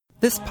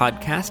This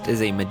podcast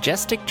is a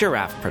Majestic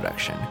Giraffe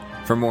production.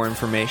 For more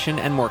information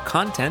and more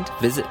content,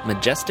 visit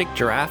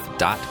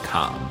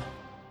majesticgiraffe.com.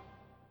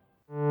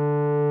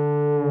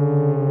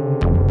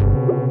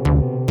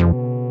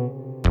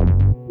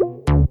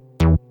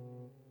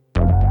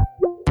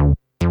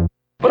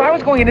 But I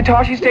was going into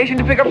Toshi Station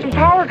to pick up some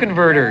power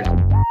converters.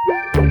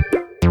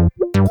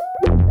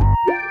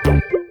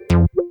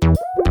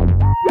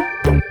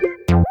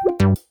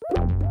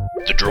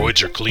 The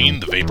droids are clean,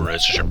 the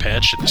vaporizers are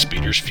patched, and the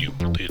speeder's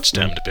fueled. It's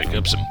time to pick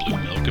up some blue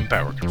milk and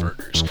power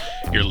converters.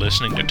 You're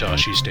listening to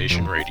Toshi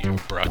Station Radio,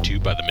 brought to you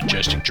by the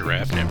Majestic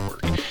Giraffe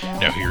Network.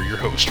 Now here are your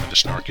hosts for the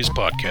snarkiest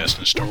podcast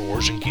in Star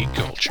Wars and geek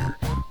culture,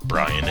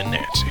 Brian and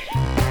Nancy.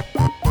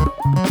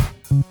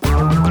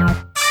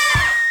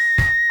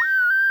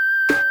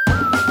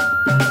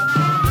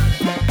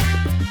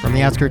 From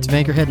the outskirts of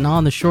Anchorhead and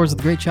on the shores of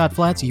the Great Shot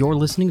Flats, you're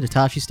listening to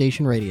Toshi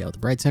Station Radio, the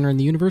bright center in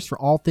the universe for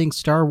all things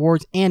Star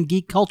Wars and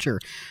geek culture.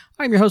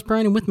 I'm your host,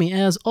 Brian, and with me,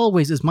 as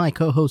always, is my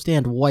co-host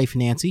and wife,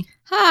 Nancy.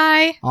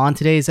 Hi! On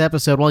today's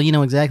episode, well, you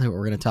know exactly what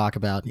we're going to talk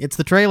about. It's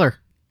the trailer.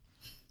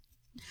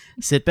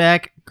 Sit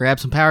back, grab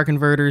some power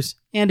converters,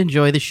 and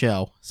enjoy the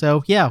show.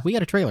 So, yeah, we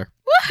got a trailer.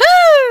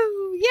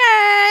 Woohoo!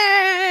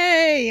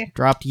 Yay!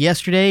 Dropped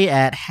yesterday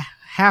at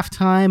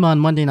halftime on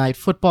Monday Night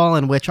Football,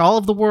 in which all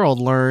of the world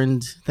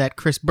learned that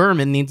Chris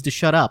Berman needs to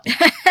shut up.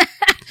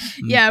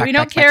 Yeah, we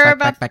don't care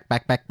about back.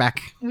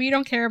 We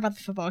don't care about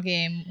the football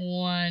game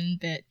one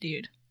bit,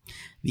 dude.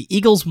 The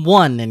Eagles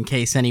won, in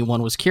case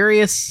anyone was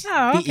curious.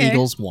 Oh, okay. The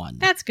Eagles won.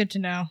 That's good to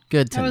know.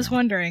 Good to know. I was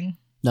wondering.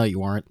 No, you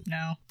weren't.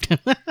 No.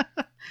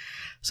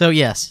 So,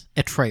 yes,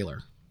 a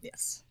trailer.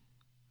 Yes.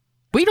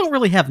 We don't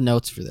really have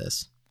notes for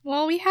this.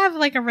 Well, we have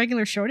like a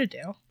regular show to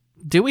do.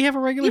 Do we have a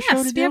regular show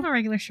to Yes, do? we have a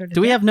regular show to do.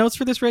 Do we have notes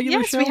for this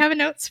regular show? Yes, we have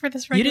notes for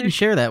this regular You didn't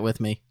share that with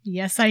me.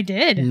 Yes, I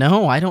did.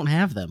 No, I don't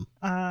have them.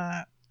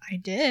 I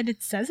did.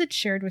 It says it's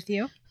shared with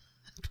you.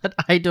 But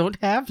I don't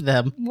have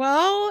them.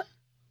 Well,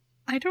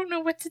 I don't know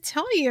what to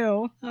tell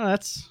you. Oh,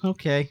 that's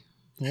okay.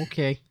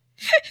 Okay.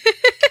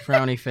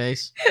 Frowny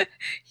face.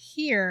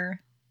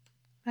 Here.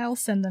 I'll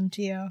send them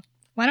to you.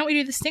 Why don't we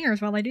do the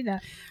stingers while I do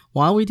that?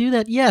 While we do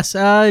that, yes,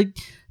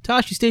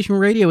 Toshi Station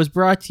Radio is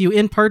brought to you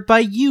in part by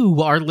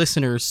you, our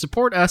listeners.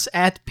 Support us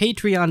at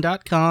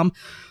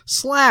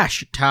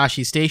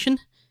patreon.com/Toshi Station.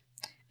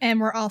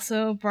 And we're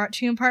also brought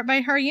to you in part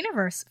by Her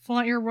Universe.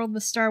 Flaunt your world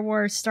with Star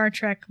Wars, Star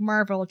Trek,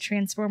 Marvel,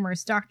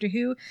 Transformers, Doctor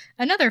Who,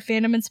 and other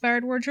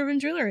fandom-inspired wardrobe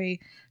and jewelry.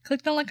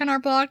 Click the link on our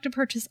blog to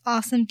purchase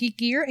awesome geek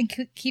gear and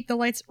keep the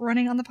lights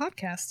running on the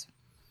podcast.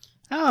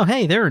 Oh,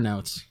 hey, there are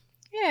notes.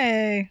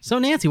 Yay! So,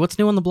 Nancy, what's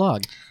new on the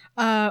blog?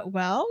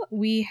 Well,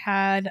 we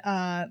had,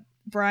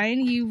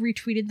 Brian, you live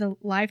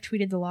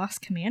tweeted The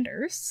Lost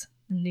Commanders,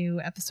 the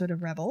new episode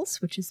of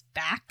Rebels, which is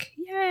back.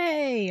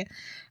 Yay!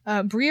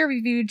 Bria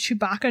reviewed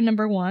Chewbacca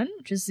 #1,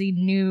 which is the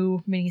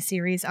new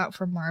miniseries out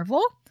from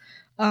Marvel.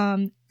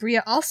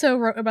 Bria also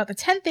wrote about the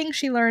 10 things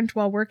she learned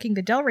while working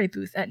the Del Rey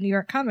booth at New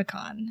York Comic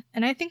Con.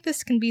 And I think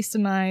this can be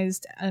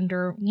surmised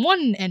under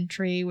one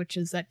entry, which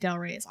is that Del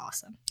Rey is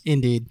awesome.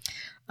 Indeed.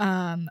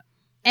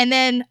 And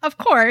then, of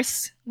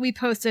course, we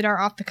posted our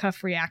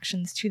off-the-cuff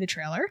reactions to the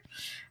trailer,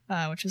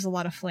 which was a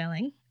lot of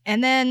flailing.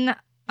 And then...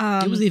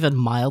 it was even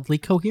mildly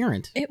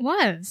coherent. It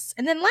was.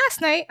 And then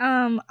last night,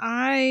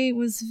 I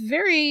was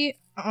very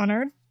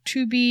honored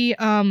to be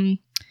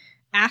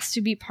asked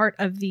to be part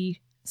of the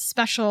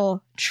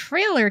special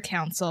trailer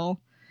council.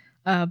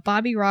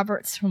 Bobby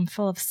Roberts from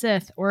Full of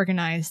Sith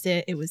organized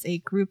it. It was a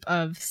group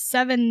of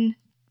 7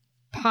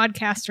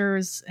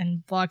 podcasters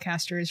and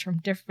blogcasters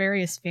from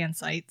various fan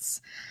sites.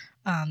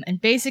 And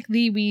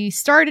basically, we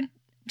started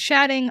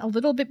chatting a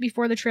little bit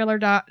before the trailer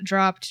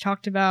dropped,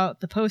 talked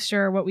about the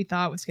poster, what we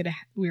thought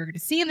we were going to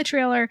see in the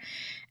trailer,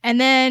 and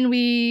then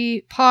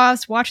we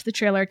paused, watched the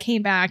trailer,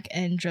 came back,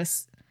 and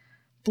just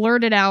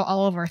blurted out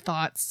all of our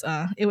thoughts.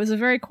 It was a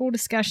very cool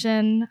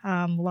discussion,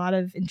 a lot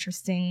of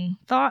interesting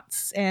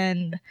thoughts,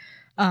 and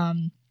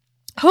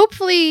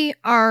hopefully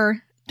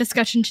our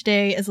discussion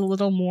today is a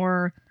little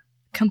more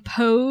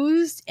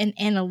composed and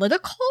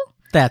analytical.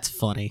 That's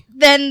funny.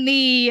 Than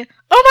the,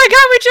 oh my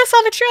god, we just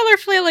saw the trailer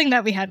flailing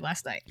that we had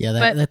last night.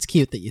 Yeah, that's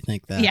cute that you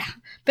think that. Yeah,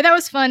 but that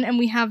was fun, and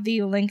we have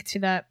the link to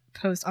that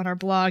post on our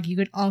blog. You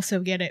could also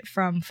get it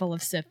from Full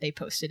of Sith. They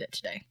posted it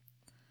today.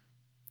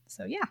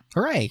 So yeah.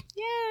 Hooray.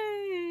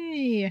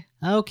 Yay!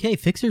 Okay,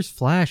 Fixers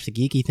Flash, the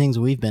geeky things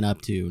we've been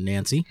up to,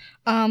 Nancy.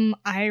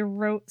 I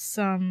wrote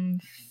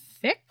some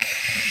fic,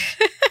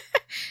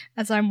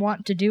 as I'm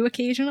wont to do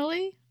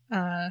occasionally.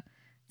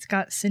 It's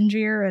got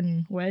Sinjir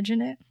and Wedge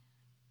in it.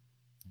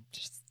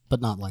 But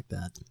not like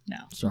that. No,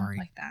 sorry.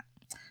 Not like that.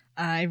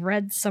 I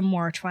read some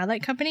more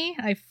Twilight Company.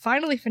 I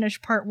finally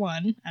finished part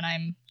 1, and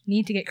I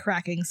need to get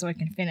cracking so I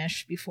can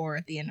finish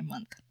before the end of the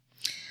month.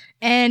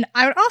 And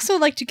I would also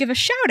like to give a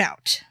shout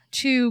out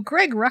to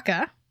Greg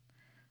Rucka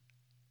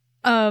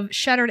of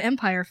Shattered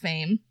Empire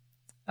fame,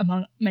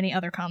 among many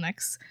other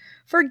comics,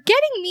 for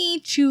getting me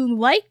to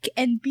like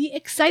and be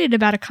excited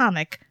about a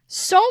comic.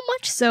 So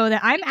much so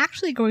that I'm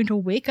actually going to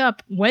wake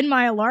up when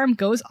my alarm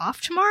goes off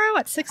tomorrow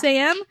at 6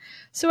 a.m.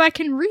 so I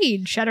can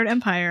read Shattered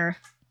Empire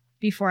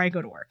before I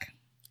go to work.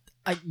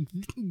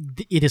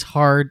 It is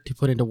hard to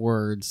put into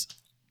words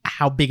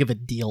how big of a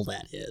deal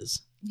that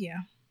is. Yeah,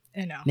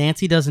 I know.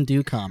 Nancy doesn't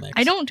do comics.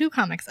 I don't do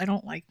comics. I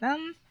don't like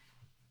them.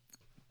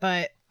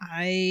 But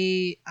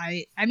I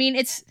mean,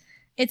 it's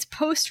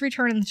post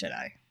Return of the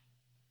Jedi.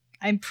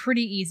 I'm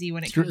pretty easy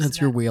when it comes to that.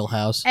 That's your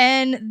wheelhouse.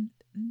 And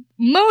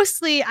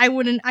mostly I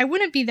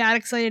wouldn't be that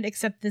excited,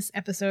 except this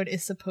episode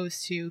is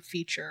supposed to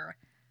feature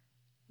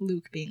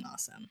Luke being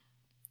awesome.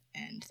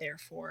 And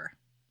therefore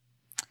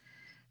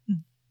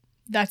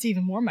that's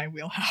even more my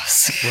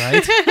wheelhouse.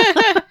 Right?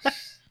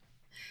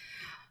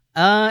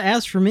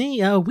 As for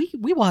me,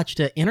 we watched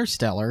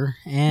Interstellar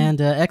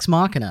and Ex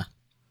Machina.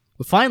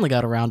 We finally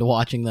got around to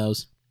watching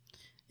those.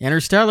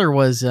 Interstellar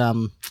was,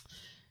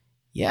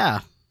 yeah,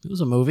 it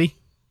was a movie.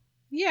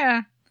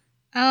 Yeah.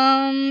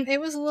 It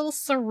was a little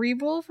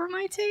cerebral for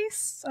my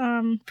taste.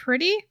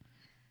 Pretty.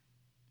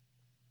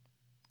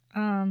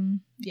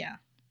 Yeah.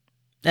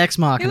 Ex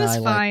Machina It was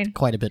I fine. liked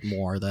quite a bit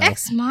more, though.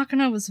 Ex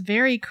Machina was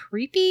very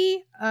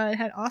creepy. It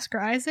had Oscar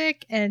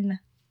Isaac and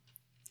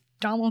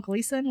Donald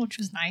Gleason, which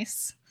was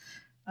nice.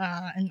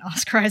 And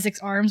Oscar Isaac's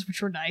arms,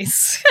 which were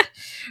nice.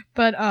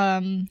 But,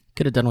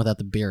 Could have done without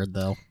the beard,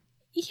 though.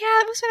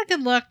 yeah, it was a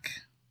good look.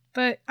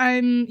 But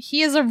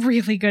he is a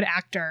really good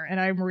actor, and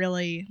I'm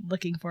really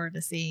looking forward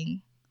to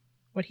seeing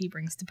what he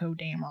brings to Poe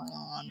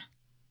Dameron.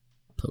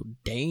 Poe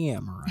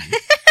Dameron.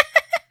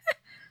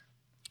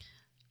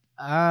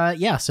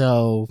 Yeah,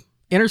 so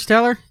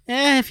Interstellar,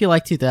 if you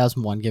like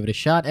 2001, give it a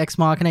shot. Ex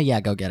Machina, yeah,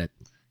 go get it.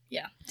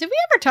 Yeah. Did we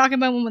ever talk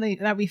about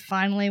that we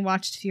finally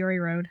watched Fury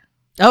Road?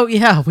 Oh,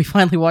 yeah, we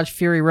finally watched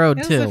Fury Road,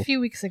 It was too. a few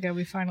weeks ago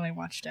we finally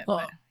watched it,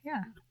 but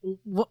yeah.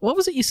 What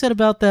was it you said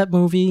about that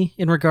movie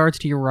in regards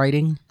to your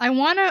writing?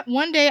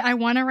 One day I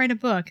want to write a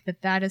book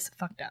that is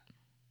fucked up.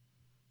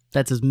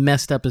 That's as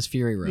messed up as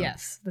Fury Road.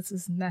 Yes, that's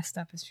as messed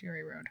up as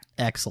Fury Road.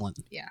 Excellent.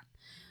 Yeah.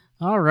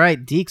 All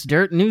right, Deek's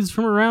Dirt news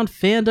from around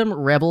fandom.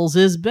 Rebels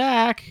is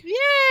back.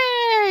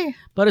 Yay!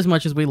 But as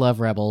much as we love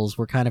Rebels,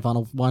 we're kind of on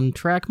a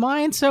one-track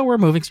mind, so we're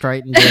moving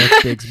straight into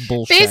Big's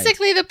bullshit.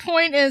 Basically, the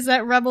point is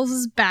that Rebels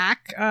is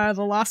back.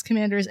 The Lost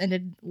Commanders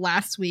ended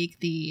last week.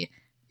 The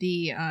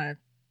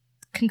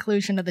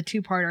conclusion of the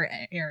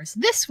two-parter airs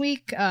this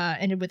week.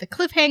 Ended with a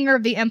cliffhanger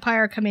of the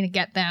Empire coming to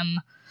get them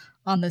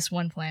on this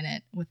one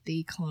planet with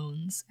the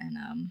clones.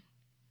 And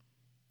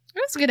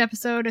it was a good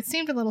episode. It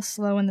seemed a little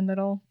slow in the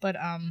middle, but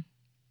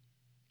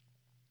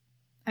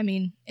I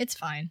mean, it's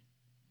fine.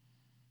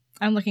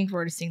 I'm looking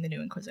forward to seeing the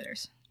new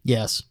Inquisitors.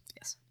 Yes.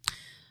 Yes.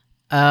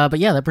 But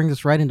yeah, that brings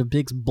us right into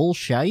Big's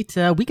bullshit.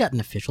 We got an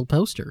official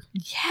poster.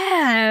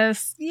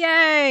 Yes!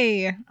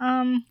 Yay!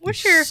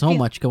 What's your so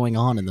much going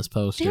on in this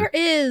poster. There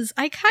is.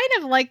 I kind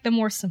of like the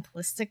more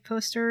simplistic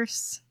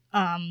posters.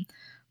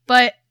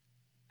 But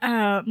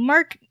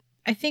Mark,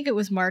 I think it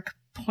was Mark,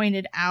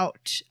 pointed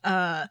out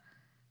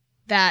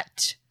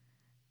that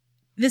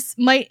this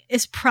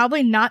is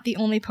probably not the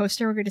only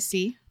poster we're going to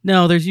see.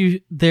 No,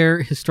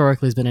 there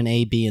historically has been an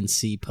A, B, and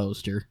C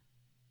poster.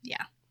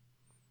 Yeah.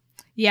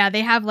 Yeah, they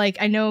have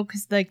I know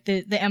because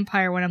the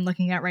Empire one I'm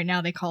looking at right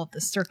now, they call it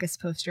the circus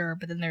poster,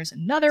 but then there's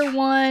another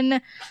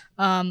one.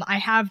 I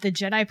have the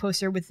Jedi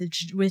poster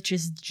which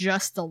is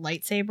just the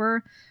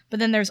lightsaber, but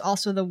then there's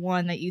also the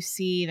one that you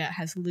see that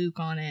has Luke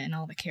on it and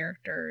all the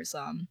characters.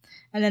 And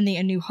then the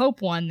A New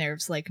Hope one,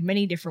 there's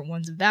many different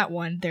ones of that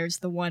one. There's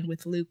the one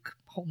with Luke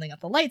holding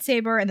up the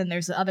lightsaber, and then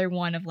there's the other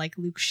one of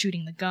Luke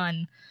shooting the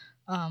gun.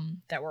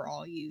 That were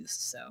all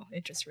used, so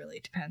it just really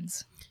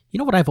depends. You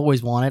know what I've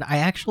always wanted? I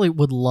actually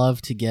would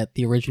love to get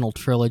the original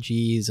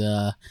trilogy's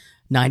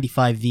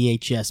 95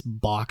 VHS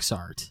box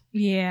art.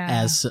 Yeah.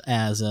 As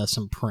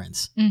some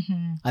prints.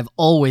 Mm-hmm. I've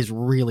always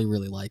really,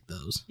 really liked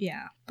those.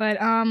 Yeah, but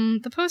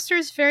the poster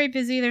is very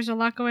busy. There's a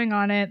lot going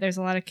on it. There's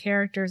a lot of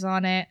characters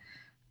on it.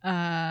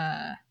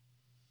 I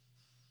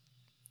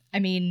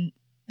mean,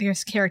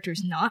 there's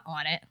characters not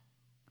on it.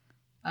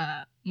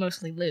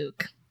 Mostly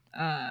Luke.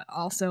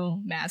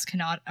 Also Maz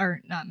Kanata,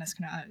 or not Maz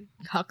Kanata,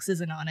 Hux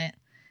isn't on it.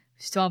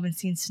 We still haven't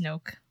seen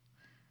Snoke.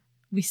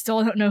 We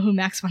still don't know who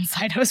Max von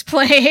Sydow's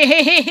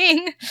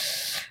playing.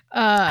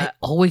 I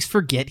always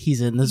forget he's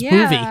in this movie.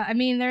 Yeah, I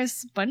mean,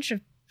 there's a bunch of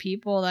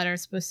people that are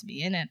supposed to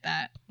be in it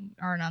that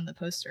aren't on the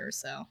poster,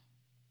 so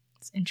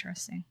it's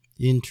interesting.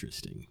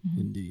 Interesting, Mm-hmm.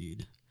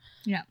 indeed.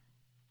 Yeah.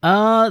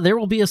 There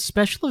will be a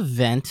special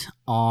event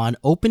on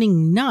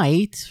opening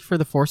night for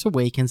The Force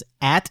Awakens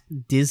at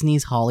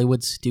Disney's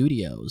Hollywood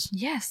Studios.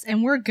 Yes,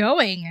 and we're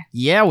going.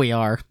 Yeah, we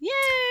are. Yay!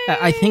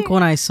 I think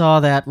when I saw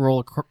that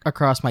roll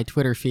across my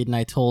Twitter feed and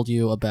I told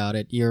you about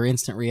it, your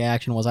instant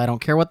reaction was, I don't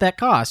care what that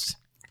costs.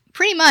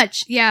 Pretty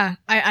much, yeah.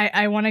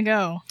 I want to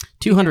go.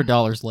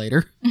 $200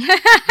 later.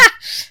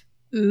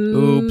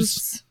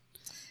 Oops.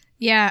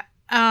 Yeah,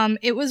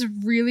 it was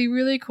really,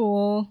 really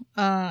cool.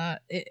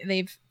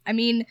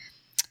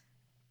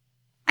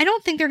 I I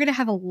don't think they're going to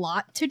have a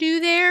lot to do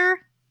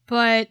there,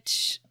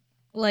 but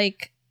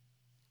like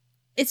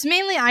it's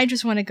mainly I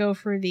just want to go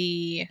for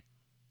the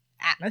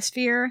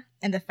atmosphere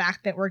and the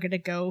fact that we're going to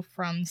go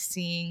from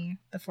seeing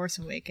The Force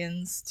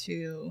Awakens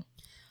to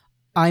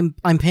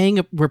we're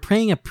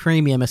paying a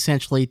premium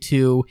essentially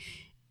to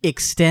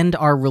extend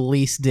our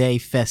release day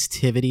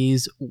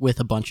festivities with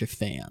a bunch of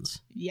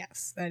fans.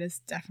 Yes, that is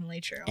definitely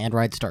true. And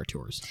ride Star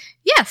Tours.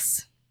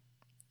 Yes.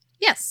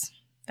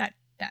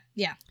 That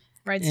yeah.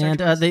 Ride Star And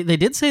Tours. they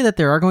did say that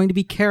there are going to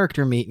be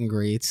character meet and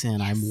greets,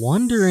 and I'm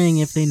wondering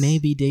if they may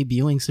be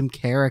debuting some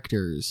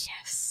characters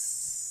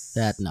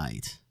that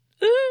night.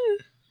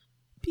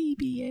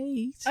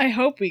 BB-8. I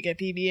hope we get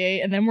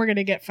BB-8, and then we're going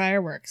to get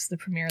fireworks, the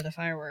premiere of the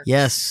fireworks.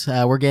 Yes,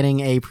 we're getting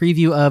a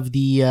preview of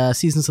the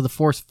Seasons of the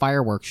Force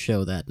fireworks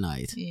show that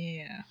night.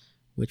 Yeah.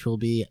 Which will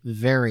be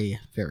very,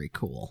 very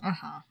cool.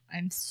 Uh-huh.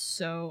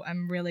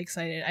 I'm really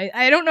excited.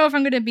 I don't know if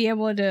I'm going to be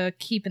able to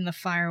keep in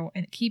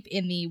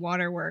the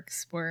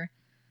waterworks. We're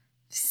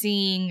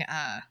seeing,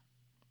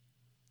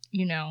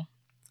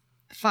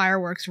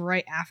 fireworks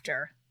right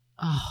after.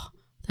 Oh,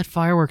 that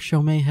fireworks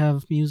show may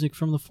have music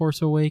from The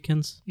Force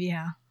Awakens.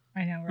 Yeah,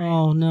 I know, right?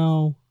 Oh,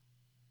 no.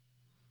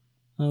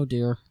 Oh,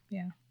 dear.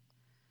 Yeah.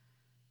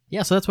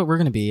 Yeah, so that's what we're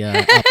going to be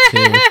up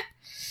to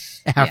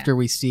after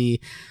we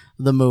see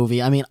the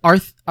movie. I mean,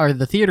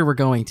 the theater we're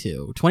going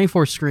to,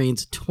 24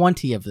 screens,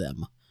 20 of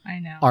them I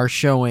know. are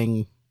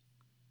showing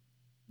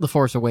The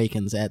Force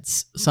Awakens at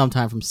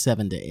sometime from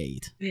 7 to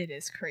 8. It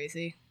is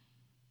crazy.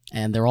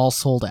 And they're all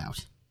sold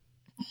out.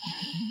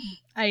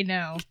 I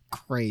know.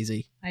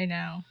 Crazy. I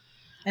know.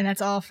 And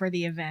that's all for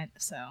the event,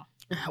 so.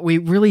 We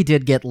really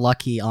did get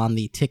lucky on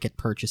the ticket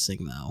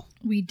purchasing, though.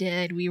 We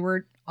did. We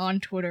were on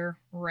Twitter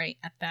right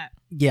at that.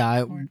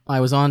 Yeah, I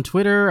was on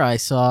Twitter. I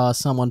saw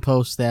someone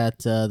post that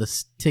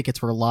the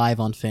tickets were live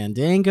on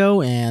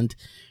Fandango, and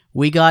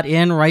we got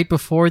in right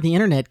before the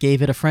internet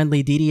gave it a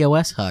friendly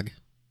DDoS hug.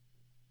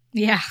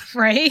 Yeah,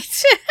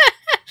 right?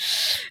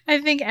 I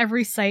think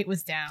every site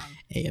was down.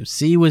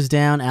 AMC was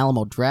down,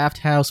 Alamo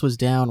Drafthouse was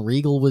down,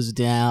 Regal was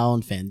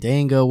down,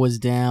 Fandango was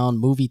down,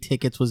 movie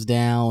tickets was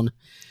down.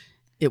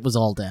 It was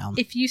all down.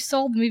 If you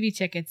sold movie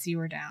tickets, you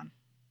were down.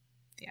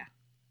 Yeah.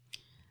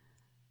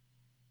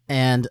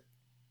 And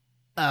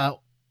what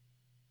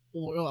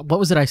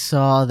was it I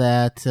saw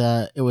that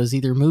it was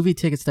either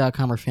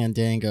movietickets.com or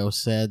Fandango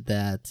said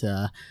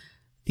that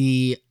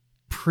the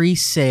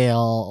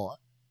pre-sale,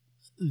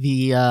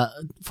 the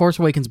Force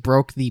Awakens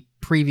broke the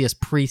previous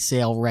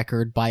pre-sale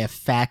record by a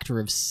factor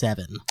of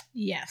 7.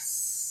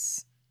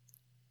 Yes.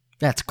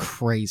 That's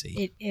crazy.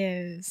 It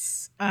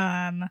is.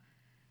 I'm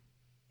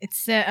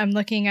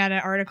looking at an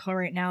article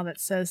right now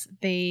that says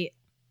the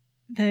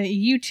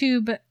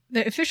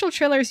official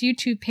trailer's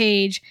YouTube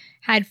page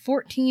had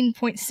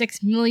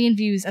 14.6 million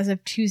views as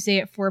of Tuesday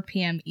at 4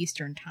 p.m.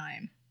 Eastern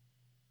Time.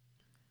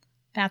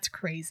 That's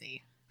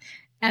crazy.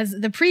 As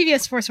the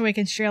previous Force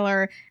Awakens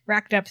trailer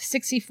racked up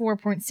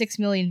 64.6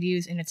 million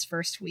views in its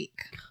first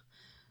week.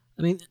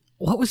 I mean,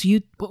 what was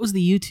the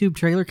YouTube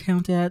trailer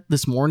count at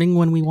this morning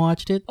when we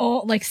watched it?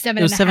 Oh, like 7.5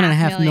 It was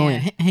 7.5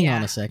 million. Hang Yeah.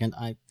 on a second.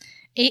 And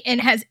it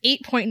has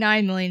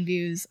 8.9 million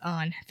views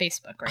on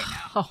Facebook right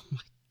now. Oh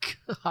my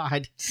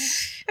god.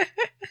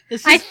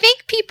 I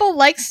think people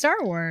like Star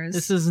Wars.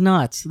 This is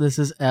nuts. This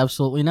is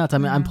absolutely nuts. I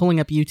mean, I'm pulling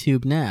up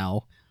YouTube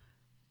now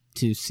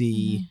to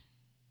see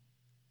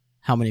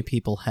how many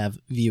people have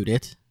viewed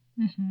it.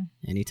 Mm-hmm.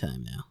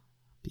 Anytime now.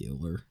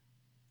 Bueller.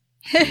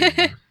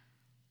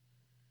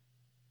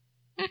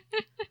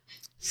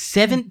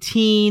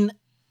 17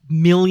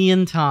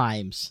 million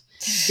times.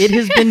 It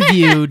has been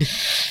viewed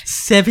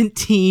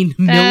 17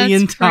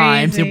 million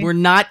times, and we're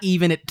not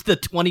even at the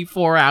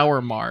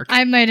 24-hour mark.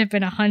 I might have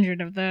been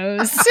 100 of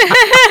those.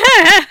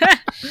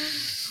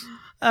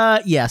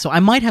 Yeah, so I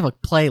might have a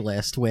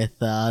playlist with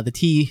the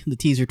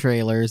teaser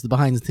trailers, the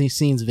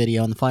behind-the-scenes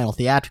video, and the final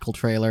theatrical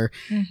trailer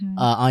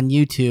on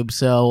YouTube.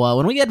 So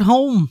when we get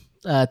home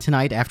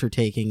tonight after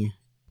taking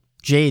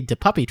Jade to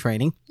puppy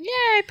training...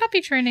 Yay,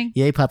 puppy training.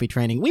 Yay, puppy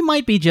training. We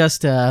might be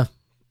just turning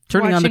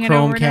on the Watching it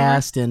over and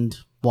Chromecast and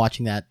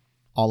watching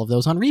all of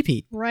those on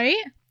repeat. Right?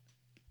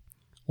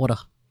 What a...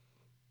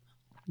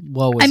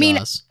 Woe is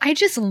us. I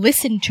just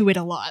listened to it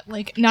a lot.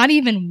 Like, not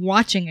even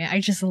watching it. I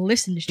just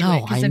listened to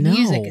it because the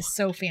music is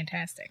so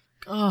fantastic.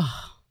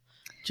 Oh,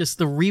 just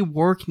the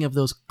reworking of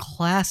those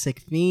classic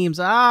themes.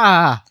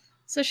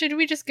 So should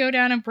we just go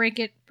down and break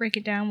it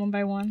down one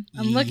by one?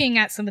 I'm looking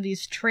at some of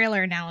these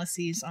trailer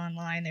analyses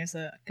online. There's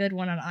a good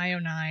one on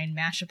IO9.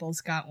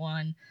 Mashable's got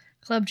one.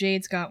 Club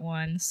Jade's got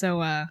one. So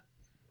why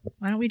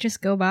don't we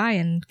just go by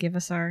and give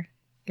our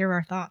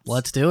thoughts?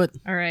 Let's do it.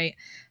 All right.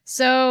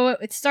 So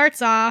it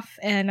starts off,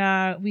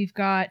 and we've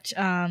got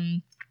a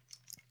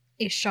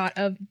shot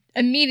of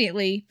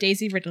immediately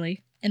Daisy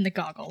Ridley in the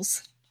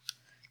goggles,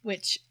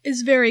 which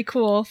is very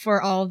cool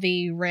for all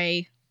the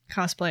Rey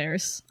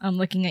cosplayers. I'm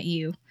looking at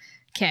you,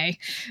 Kay.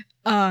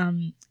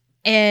 And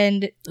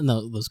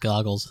those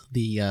goggles,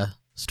 the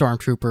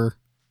Stormtrooper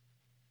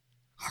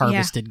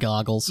harvested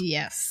goggles.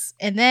 Yes.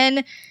 And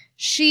then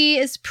she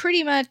is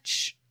pretty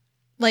much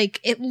like,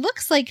 it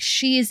looks like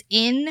she's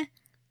in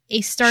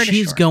a Star Destroyer.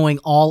 She's going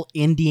all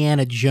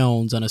Indiana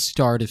Jones on a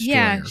Star Destroyer.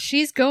 Yeah,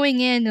 she's going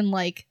in and,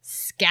 like,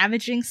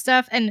 scavenging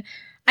stuff. And,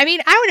 I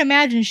mean, I would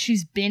imagine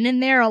she's been in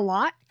there a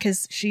lot,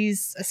 because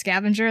she's a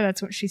scavenger.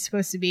 That's what she's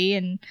supposed to be.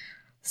 And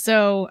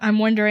so I'm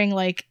wondering,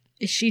 like,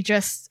 is she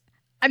just...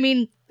 I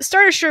mean,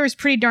 Star Destroyer is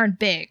pretty darn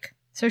big.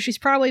 So she's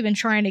probably been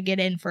trying to get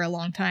in for a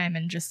long time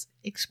and just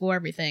explore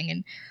everything.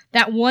 And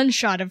that one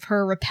shot of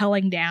her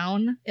rappelling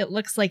down, it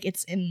looks like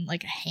it's in,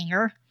 like, a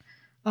hangar.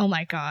 Oh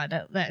my god,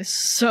 that is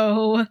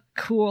so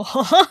cool.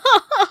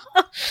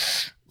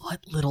 What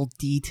little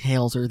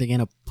details are they going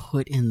to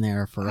put in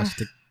there for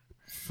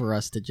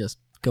us to just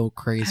go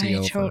crazy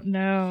over? I don't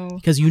know.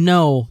 Because you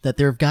know that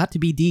there have got to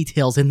be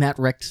details in that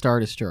wrecked Star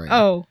Destroyer.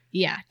 Oh,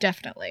 yeah,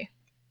 definitely.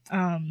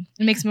 It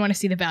makes me want to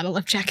see the Battle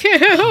of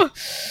Jakku.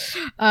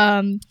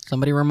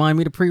 Somebody remind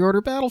me to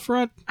pre-order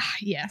Battlefront.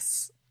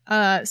 Yes.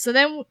 So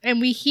then, and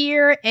we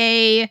hear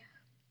a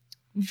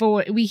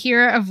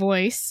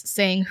voice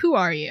saying, "Who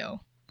are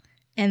you?"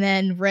 And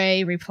then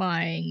Rey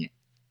replying,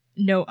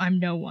 "No, I'm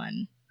no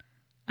one."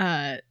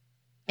 And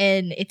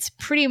it's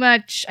pretty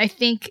much, I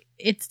think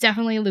it's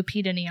definitely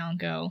Lupita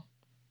Nyong'o.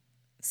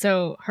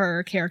 So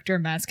her character,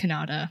 Maz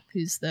Kanata,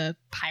 who's the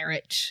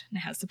pirate and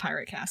has the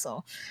pirate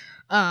castle.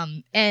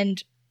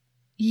 And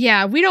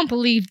yeah, we don't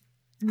believe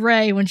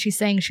Rey when she's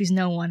saying she's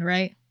no one,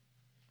 right?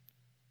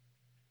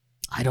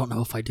 I don't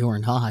know if I do or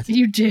not.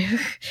 You do.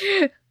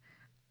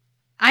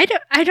 I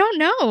don't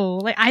know.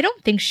 Like, I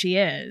don't think she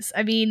is.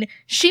 I mean,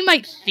 she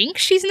might think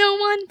she's no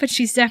one, but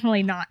she's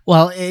definitely not.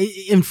 Well,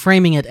 in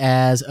framing it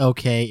as,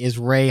 okay, is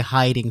Rey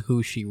hiding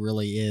who she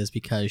really is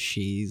because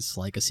she's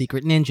like a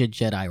secret ninja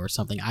Jedi or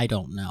something? I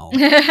don't know.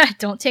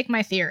 Don't take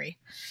my theory.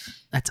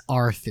 That's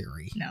our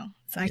theory. No,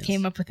 so I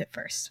came up with it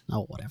first.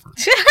 Oh, whatever.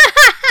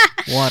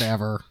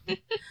 Whatever.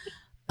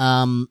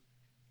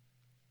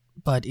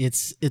 But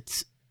it's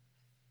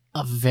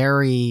a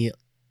very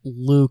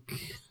Luke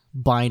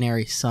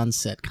binary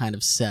sunset kind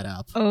of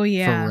setup. Oh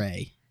yeah, for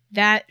Rey.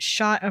 That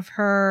shot of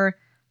her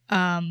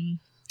staring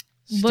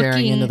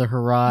looking into the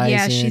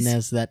horizon yeah,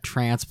 as that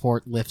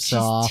transport lifts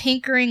off. She's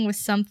tinkering with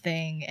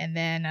something, and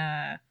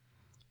then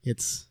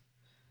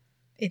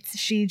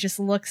she just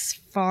looks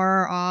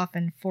far off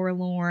and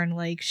forlorn,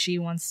 like she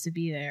wants to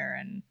be there.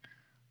 And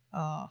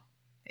oh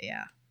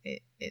yeah,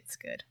 it's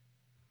good.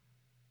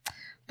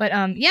 But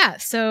yeah,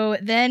 so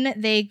then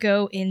they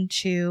go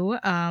into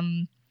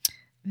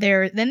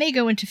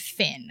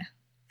Finn.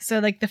 So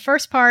like the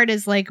first part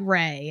is like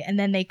Rey, and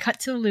then they cut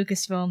to the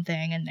Lucasfilm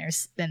thing, and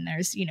there's Finn.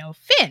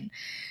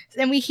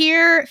 And we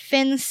hear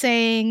Finn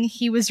saying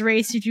he was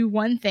raised to do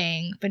one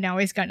thing, but now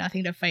he's got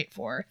nothing to fight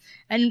for.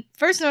 And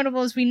first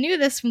notable is we knew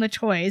this from the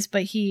toys,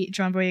 but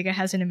John Boyega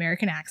has an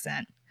American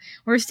accent,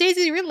 whereas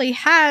Daisy Ridley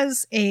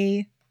has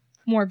a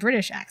more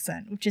British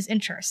accent, which is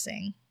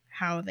interesting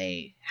how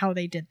they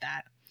did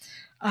that.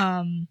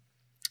 And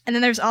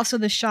then there's also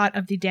the shot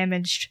of the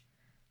damaged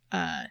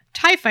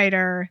TIE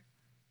fighter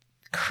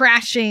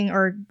crashing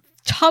or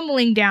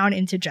tumbling down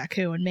into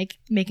Jakku, and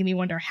making me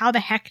wonder how the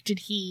heck did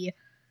he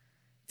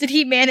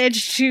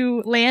manage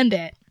to land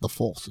it. The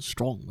Force is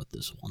strong with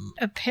this one.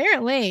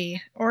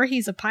 Apparently, or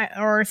he's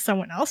or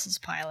someone else is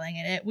piloting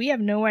it. We have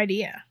no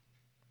idea.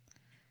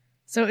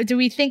 So do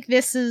we think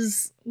this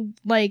is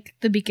like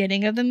the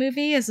beginning of the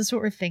movie? Is this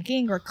what we're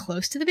thinking, or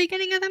close to the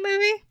beginning of the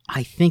movie?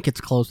 I think it's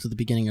close to the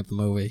beginning of the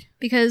movie.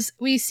 Because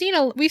we've seen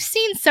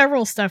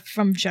several stuff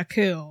from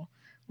Jakku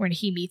when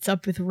he meets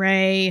up with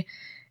Rey,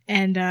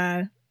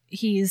 and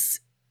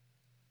he's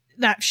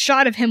that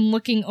shot of him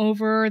looking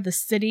over the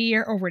city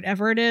or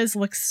whatever it is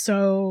looks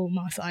so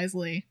Mos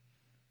Eisley.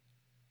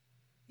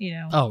 You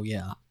know. Oh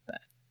yeah.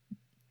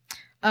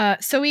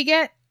 But, so we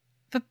get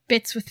the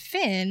bits with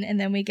Finn, and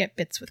then we get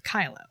bits with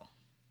Kylo.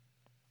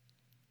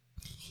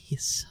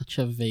 He's such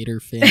a Vader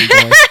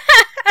fanboy.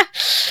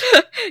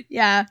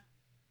 Yeah.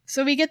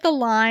 So we get the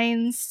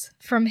lines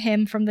from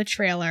him from the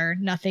trailer,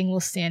 "Nothing will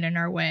stand in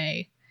our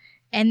way."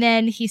 And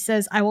then he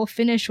says, "I will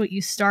finish what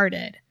you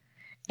started."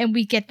 And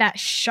we get that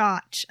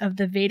shot of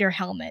the Vader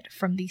helmet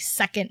from the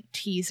second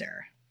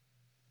teaser.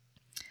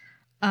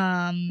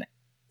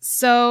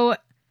 So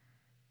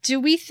do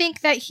we think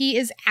that he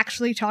is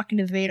actually talking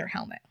to the Vader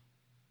helmet?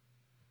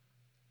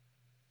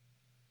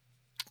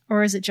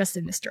 Or is it just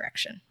a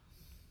misdirection?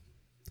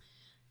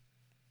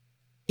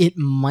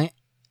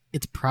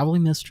 It's probably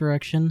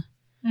misdirection.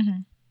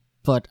 Mm-hmm.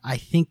 But I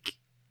think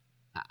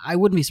I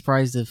wouldn't be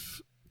surprised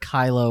if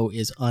Kylo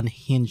is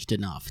unhinged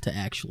enough to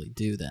actually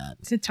do that.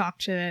 To talk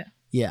to it.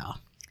 Yeah.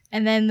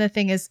 And then the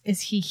thing is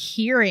he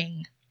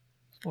hearing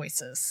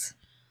voices?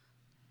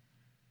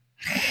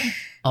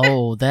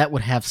 Oh, that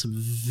would have some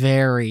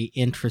very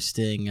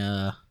interesting...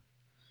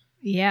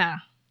 Yeah.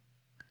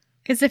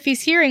 Because if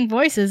he's hearing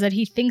voices that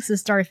he thinks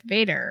is Darth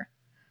Vader,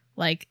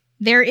 like,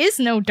 there is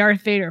no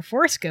Darth Vader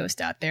Force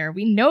Ghost out there.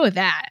 We know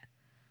that.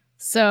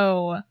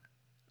 So,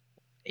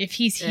 if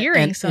he's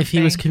hearing something... if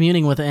he was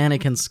communing with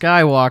Anakin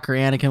Skywalker,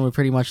 Anakin would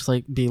pretty much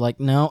be like,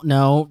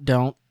 no,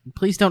 don't.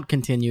 Please don't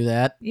continue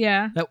that.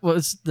 Yeah. That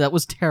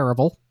was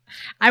terrible.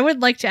 I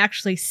would like to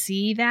actually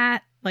see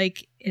that,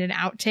 like, in an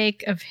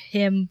outtake of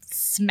him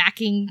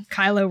smacking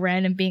Kylo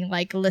Ren and being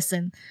like,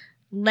 listen,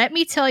 let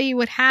me tell you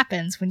what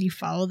happens when you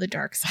follow the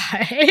dark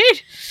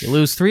side. You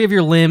lose 3 of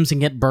your limbs and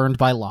get burned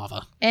by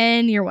lava.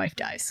 And your wife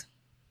dies.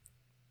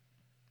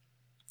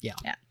 Yeah.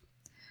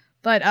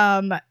 But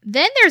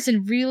then there's a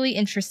really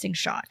interesting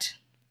shot.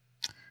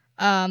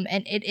 And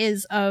it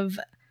is of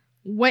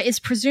what is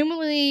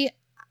presumably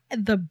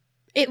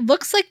it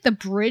looks like the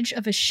bridge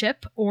of a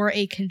ship or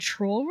a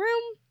control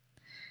room.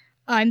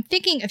 I'm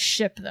thinking of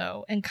ship,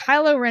 though, and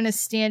Kylo Ren is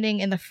standing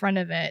in the front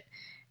of it,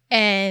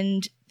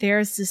 and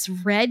there's this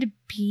red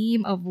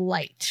beam of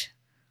light.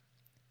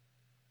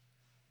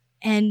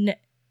 And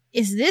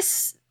is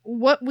this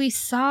what we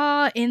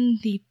saw in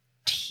the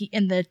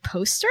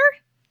poster?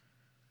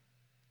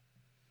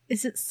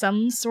 Is it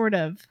some sort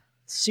of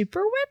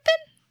super weapon?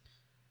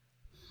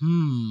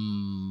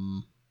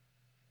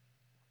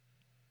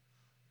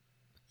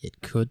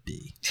 It could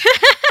be.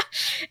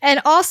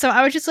 And also,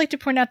 I would just like to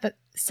point out that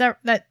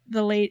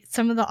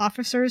some of the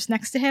officers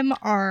next to him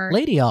are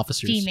lady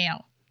officers,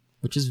 female,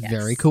 which is Yes.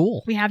 very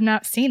cool. We have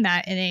not seen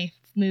that in a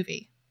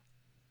movie,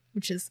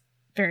 which is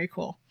very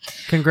cool.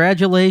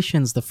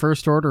 Congratulations, the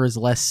First Order is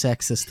less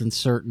sexist than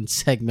certain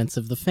segments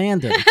of the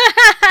fandom.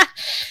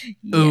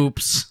 Yeah.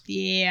 Oops.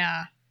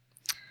 Yeah.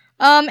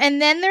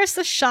 And then there's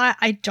the shot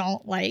I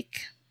don't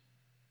like,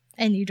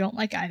 and you don't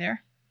like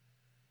either.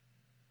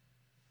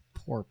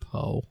 Poor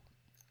Poe.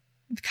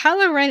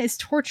 Kylo Ren is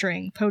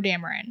torturing Poe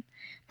Dameron,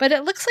 but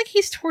it looks like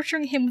he's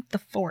torturing him with the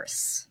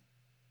Force.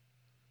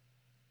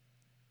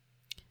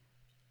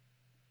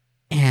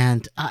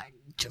 And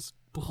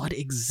what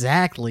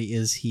exactly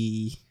is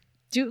he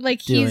Doing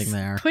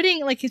there?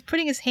 He's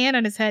putting his hand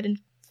on his head,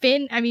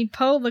 and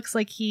Poe looks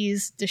like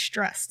he's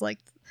distressed. So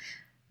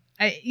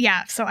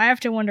I have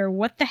to wonder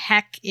what the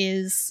heck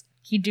is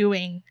he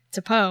doing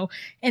to Poe,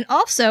 and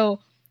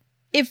also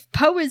if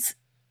Poe is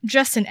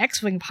just an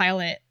X-wing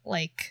pilot,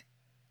 like,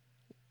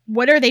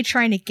 what are they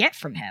trying to get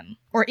from him?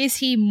 Or is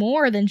he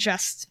more than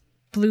just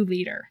Blue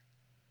Leader?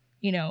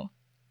 You know,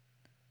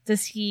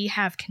 does he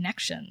have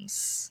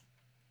connections?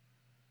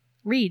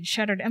 Read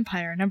Shattered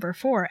Empire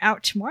 #4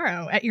 out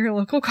tomorrow at your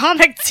local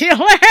comic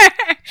dealer.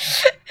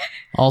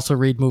 Also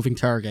read Moving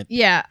Target.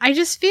 Yeah, I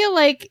feel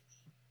like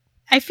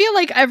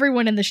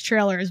everyone in this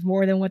trailer is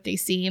more than what they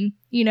seem,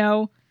 you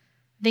know?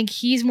 I think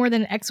he's more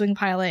than an X-wing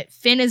pilot.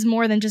 Finn is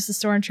more than just a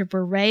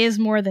stormtrooper. Rey is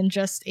more than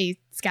just a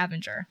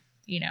scavenger,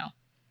 you know?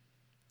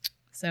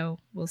 So,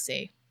 we'll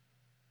see.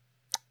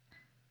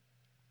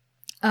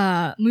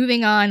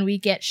 Moving on, we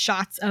get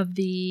shots of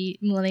the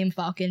Millennium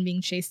Falcon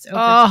being chased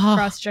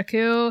across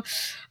Jakku.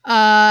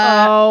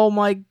 Oh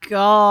my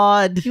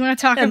god. You want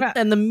to talk about...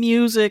 And the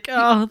music.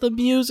 Oh, the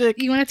music.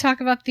 You want to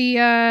talk about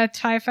the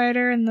TIE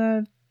fighter and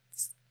the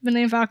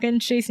Millennium Falcon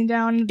chasing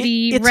down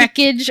the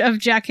wreckage of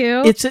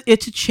Jakku?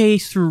 It's a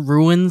chase through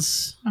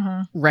ruins,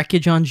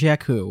 wreckage on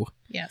Jakku.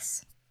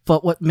 Yes.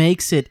 But what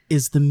makes it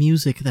is the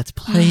music that's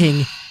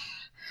playing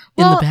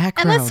in the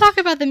background. And let's talk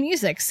about the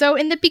music. So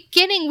in the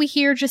beginning, we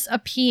hear just a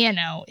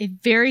piano, a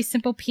very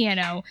simple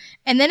piano,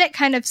 and then it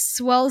kind of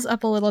swells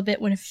up a little bit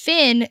when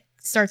Finn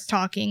starts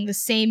talking, the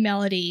same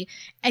melody.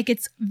 It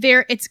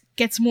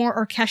gets more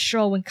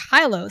orchestral when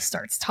Kylo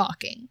starts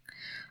talking.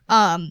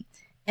 And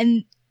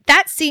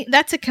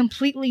that's a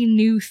completely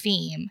new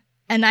theme.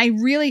 And I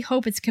really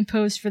hope it's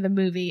composed for the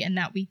movie and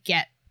that we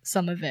get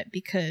some of it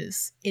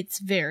because it's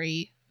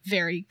very,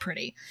 very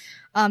pretty.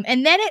 And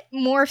then it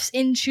morphs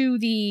into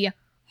the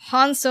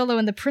Han Solo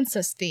and the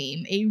Princess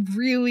theme.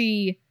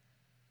 It's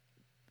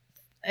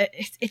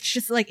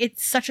just like,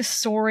 it's such a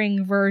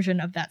soaring version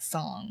of that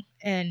song.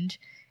 And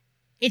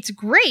it's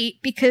great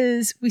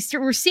because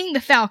we're seeing the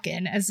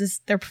Falcon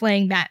as they're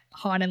playing that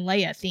Han and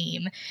Leia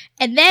theme.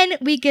 And then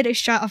we get a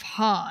shot of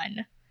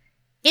Han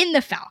in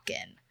the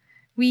Falcon.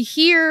 We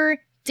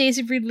hear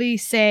Daisy Ridley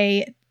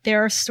say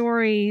there are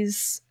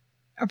stories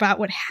about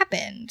what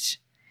happened.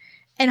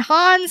 And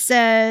Han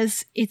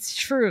says it's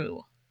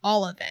true,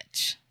 all of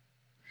it.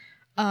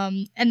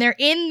 And they're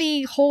in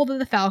the hold of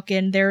the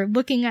Falcon. They're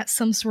looking at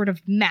some sort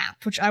of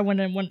map, which I want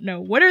to know.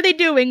 What are they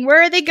doing?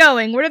 Where are they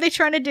going? What are they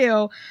trying to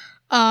do?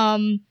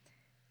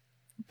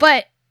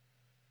 But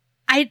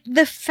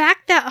the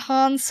fact that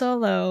Han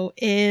Solo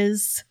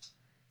is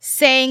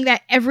saying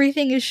that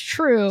everything is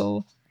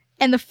true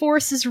and the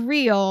Force is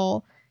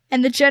real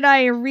and the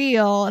Jedi are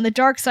real and the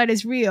dark side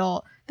is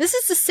real. This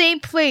is the same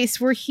place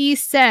where he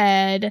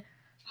said,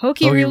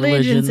 hokey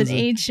religions and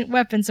ancient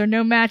weapons are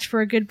no match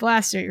for a good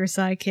blaster at your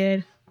side,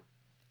 kid.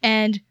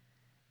 And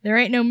there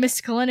ain't no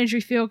mystical energy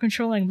field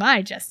controlling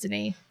my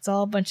destiny. It's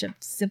all a bunch of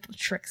simple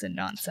tricks and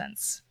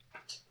nonsense.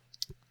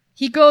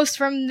 He goes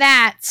from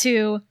that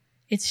to,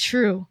 it's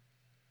true.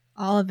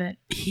 All of it.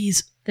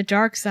 He's the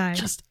dark side.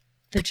 Just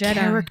the Jedi.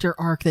 Character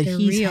arc that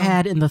he's real.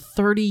 had in the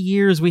 30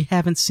 years we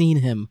haven't seen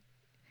him.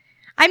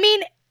 I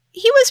mean,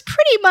 he was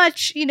pretty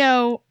much,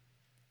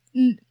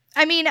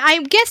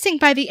 I'm guessing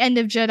by the end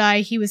of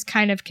Jedi, he was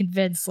kind of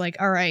convinced, like,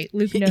 all right,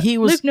 Luke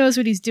knows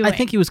what he's doing. I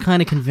think he was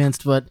kind of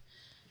convinced, but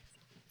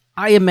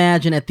I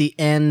imagine at the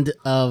end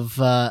of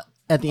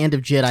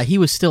Jedi, he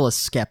was still a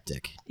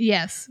skeptic.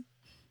 Yes.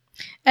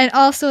 And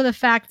also the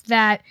fact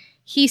that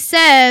he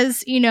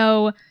says,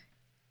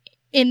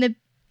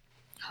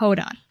 hold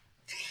on.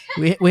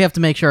 We have to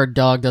make sure our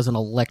dog doesn't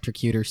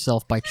electrocute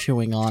herself by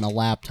chewing on a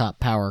laptop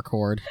power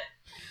cord.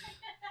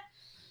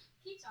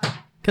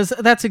 Because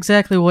that's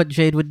exactly what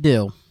Jade would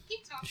do.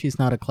 She's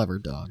not a clever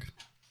dog.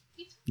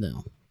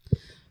 No.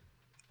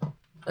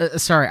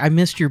 Sorry, I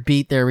missed your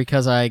beat there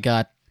because I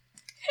got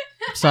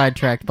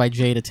sidetracked by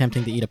Jade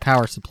attempting to eat a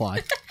power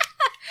supply.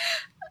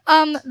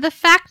 The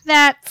fact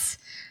that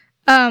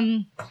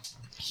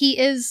he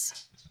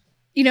is,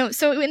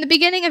 so in the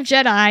beginning of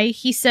Jedi,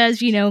 he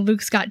says,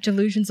 Luke's got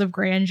delusions of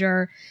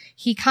grandeur.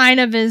 He kind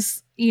of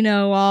is,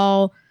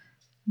 all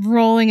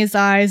rolling his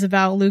eyes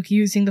about Luke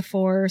using the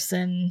Force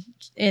and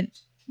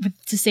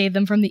to save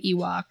them from the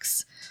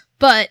Ewoks.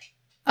 But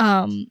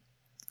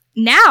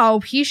now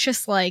he's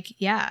just like,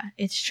 yeah,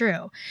 it's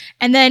true.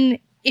 And then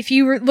if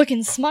you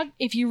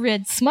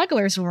read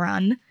Smuggler's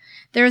Run,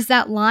 there's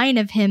that line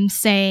of him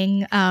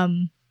saying,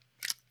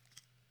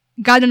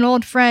 got an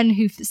old friend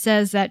who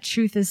says that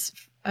truth is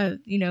a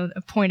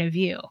point of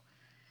view.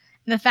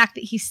 And the fact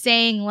that he's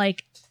saying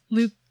like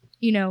Luke,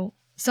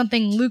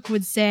 something Luke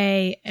would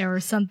say or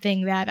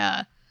something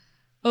that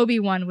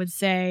Obi-Wan would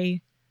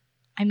say,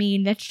 I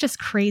mean, that's just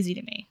crazy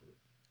to me.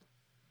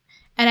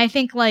 And I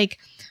think like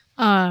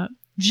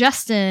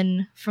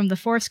Justin from the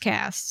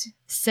Forcecast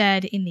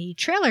said in the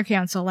trailer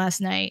council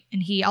last night,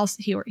 and he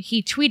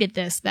tweeted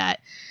this, that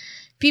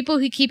people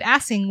who keep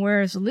asking,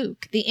 where is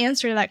Luke? The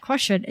answer to that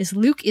question is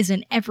Luke is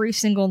in every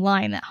single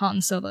line that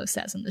Han Solo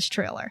says in this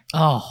trailer.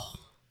 Oh,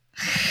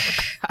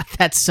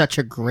 that's such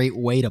a great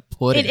way to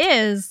put it. It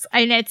is.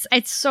 And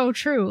it's so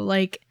true.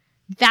 Like,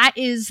 that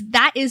is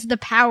the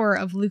power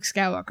of Luke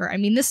Skywalker. I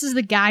mean, this is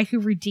the guy who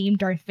redeemed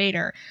Darth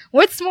Vader.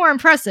 What's more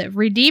impressive,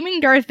 redeeming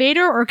Darth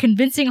Vader or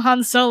convincing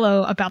Han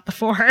Solo about the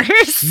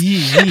Force?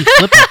 Gee,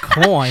 flip a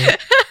coin.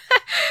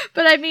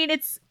 But I mean,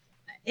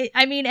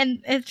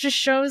 and it just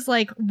shows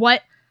like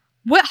what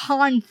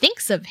Han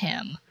thinks of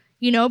him,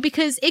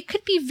 because it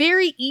could be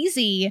very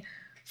easy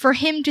for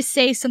him to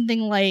say something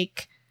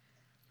like,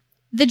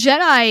 the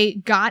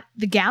Jedi got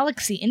the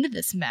galaxy into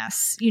this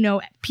mess.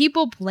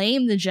 People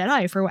blame the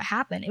Jedi for what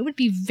happened. It would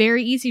be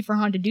very easy for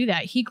Han to do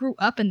that. He grew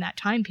up in that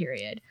time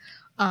period.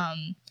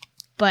 And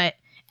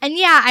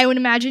yeah, I would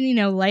imagine,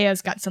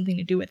 Leia's got something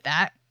to do with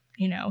that,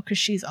 because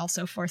she's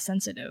also Force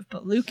sensitive.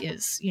 But Luke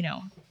is,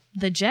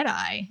 the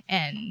Jedi,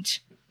 and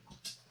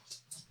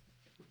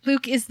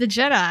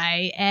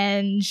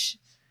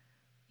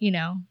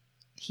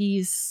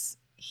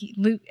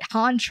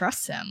Han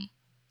trusts him,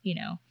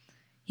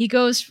 He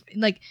goes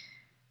like,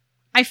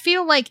 I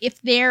feel like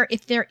if there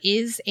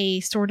is a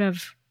sort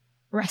of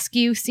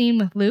rescue scene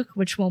with Luke,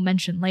 which we'll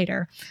mention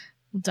later,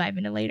 we'll dive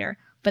into later,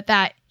 but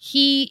that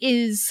he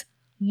is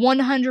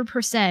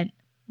 100%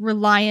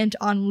 reliant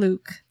on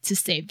Luke to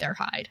save their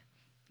hide.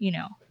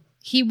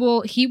 He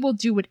will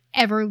do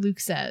whatever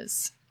Luke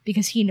says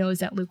because he knows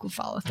that Luke will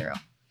follow through.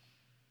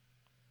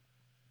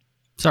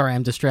 Sorry,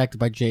 I'm distracted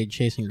by Jade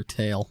chasing her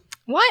tail.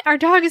 What? Our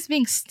dog is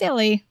being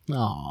silly.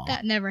 Oh,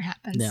 that never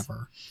happens.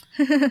 Never.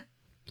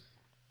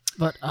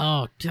 But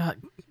oh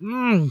god,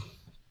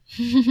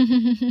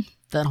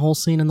 that whole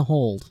scene in the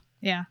hold.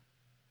 Yeah.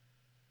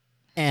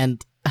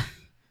 And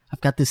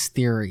I've got this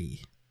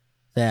theory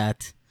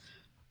that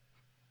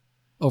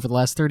over the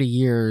last 30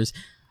 years,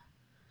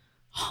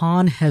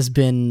 Han has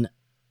been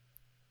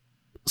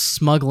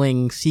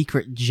smuggling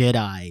secret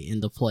Jedi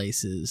into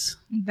places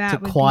to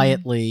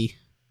quietly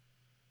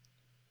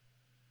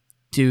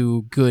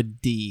do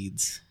good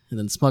deeds and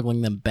then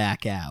smuggling them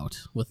back out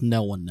with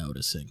no one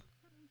noticing.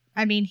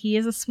 I mean, he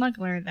is a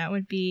smuggler. That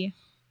would be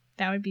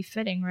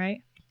fitting,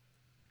 right?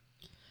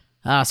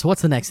 So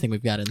what's the next thing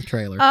we've got in the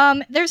trailer?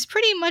 There's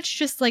pretty much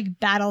just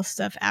like battle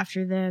stuff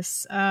after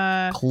this.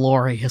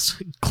 Glorious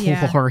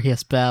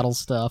battle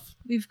stuff.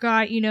 We've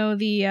got,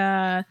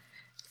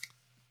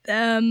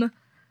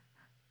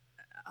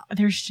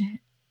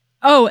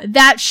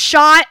 that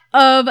shot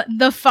of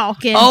the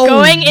Falcon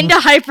going into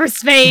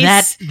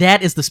hyperspace.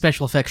 That is the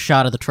special effects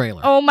shot of the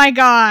trailer. Oh my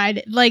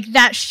god. Like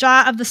that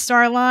shot of the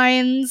star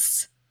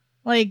lines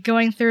like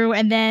going through,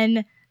 and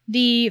then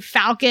the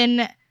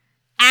Falcon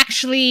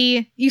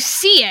actually, you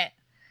see it.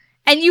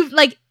 And you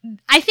like,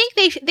 I think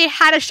they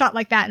had a shot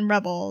like that in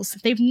Rebels.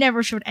 They've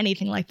never showed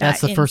anything like that.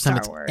 That's the first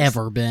time Star Wars. It's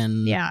ever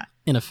been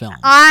in a film.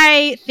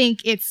 I think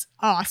it's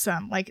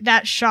awesome. Like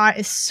that shot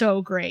is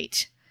so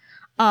great.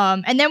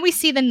 And then we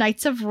see the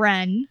Knights of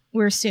Ren,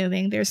 we're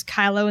assuming. There's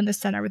Kylo in the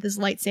center with his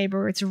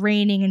lightsaber. It's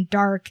raining and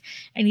dark,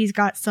 and he's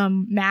got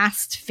some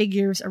masked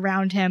figures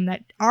around him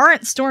that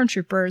aren't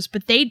stormtroopers,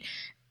 but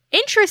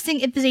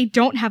interesting if they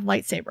don't have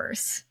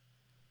lightsabers.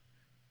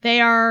 They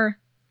are,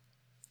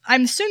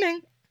 I'm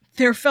assuming,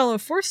 they're fellow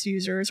Force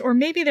users, or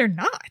maybe they're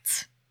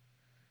not.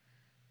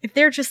 If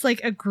they're just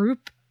like a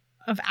group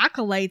of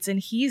acolytes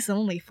and he's the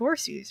only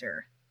Force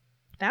user,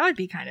 that would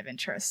be kind of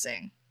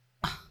interesting.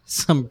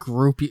 Some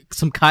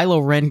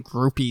Kylo Ren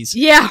groupies.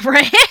 Yeah,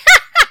 right?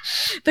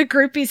 The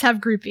groupies have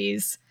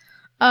groupies.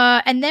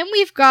 And then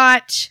we've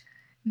got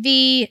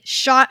the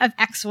shot of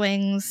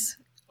X-Wings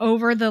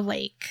over the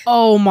lake.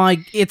 Oh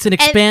my, it's an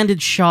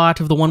expanded shot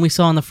of the one we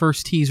saw in the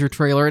first teaser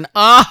trailer, and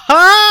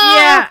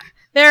aha!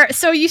 Yeah.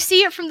 So you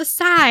see it from the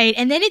side,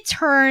 and then it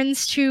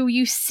turns to,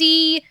 you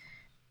see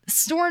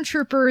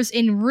stormtroopers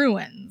in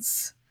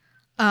ruins.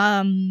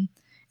 And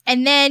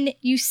then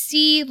you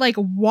see, like,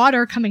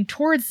 water coming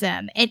towards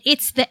them, and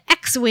it's the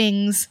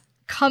X-Wings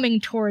coming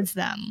towards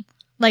them.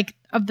 Like,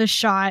 of the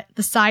shot,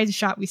 the side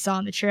shot we saw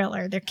in the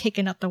trailer, they're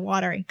kicking up the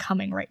water and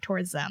coming right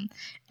towards them.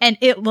 And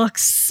it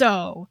looks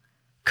so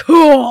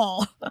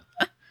cool!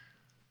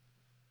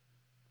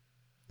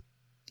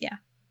 Yeah.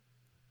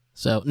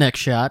 So, next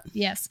shot.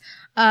 Yes.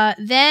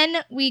 Then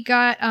we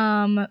got,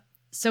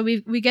 so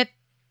we get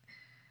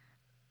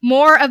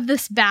more of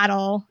this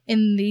battle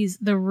in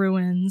the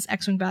ruins,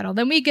 X-Wing battle.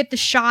 Then we get the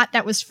shot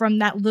that was from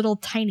that little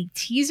tiny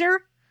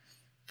teaser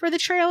for the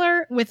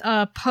trailer with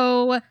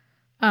Poe,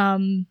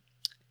 Poe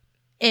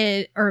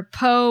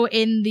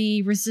in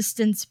the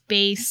Resistance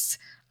base,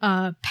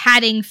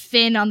 patting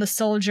Finn on the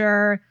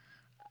soldier.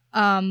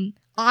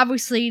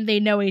 Obviously they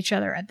know each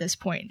other at this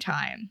point in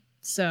time,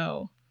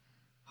 so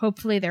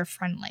hopefully they're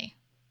friendly.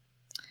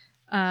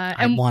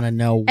 I want to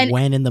know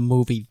when in the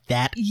movie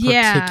that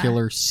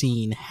particular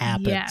scene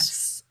happens.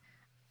 Yes.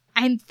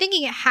 I'm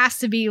thinking it has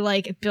to be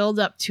like build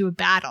up to a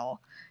battle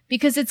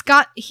because it's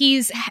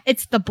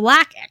the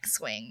black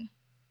X-Wing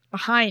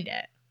behind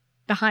it.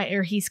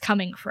 Where he's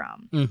coming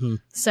from. Mm-hmm.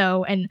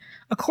 So, and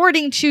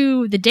according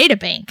to the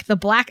databank, the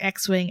black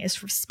X-Wing is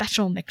for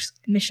special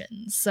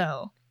missions.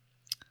 So,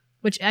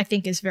 which I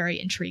think is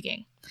very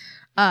intriguing.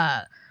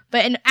 As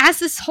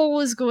this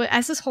whole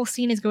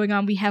scene is going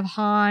on, we have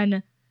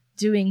Han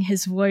doing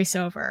his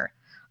voiceover.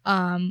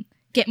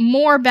 Get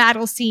more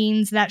battle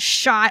scenes. That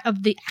shot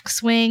of the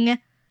X-Wing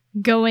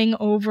diving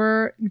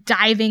over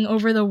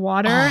the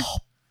water. Oh,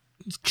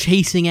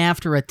 chasing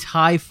after a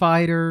TIE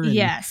fighter.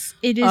 Yes,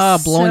 it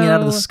is blowing it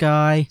out of the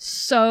sky.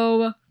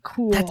 So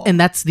cool.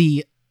 That's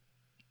the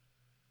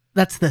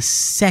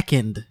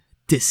second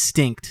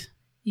distinct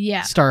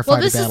starfighter battle.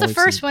 Well, this is the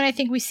first one I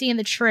think we see in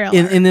the trailer.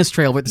 In this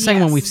trailer, but the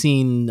second one we've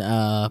seen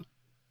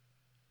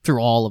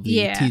through all of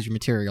the teaser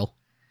material.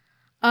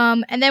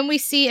 And then we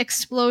see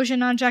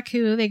explosion on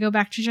Jakku. They go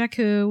back to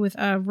Jakku with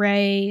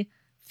Rey,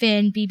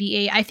 Finn,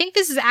 BB-8. I think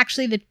this is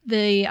actually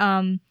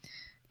the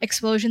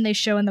explosion they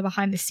show in the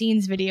behind the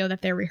scenes video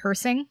that they're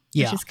rehearsing,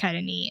 which is kind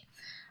of neat.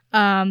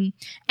 And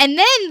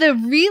then the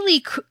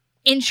really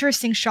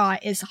interesting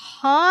shot is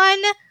Han,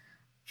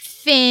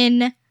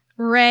 Finn,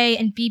 Rey,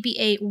 and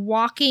BB-8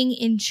 walking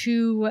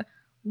into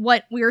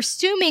what we're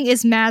assuming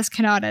is Maz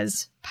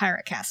Kanata's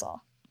pirate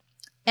castle.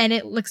 And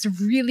it looks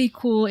really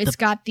cool. It's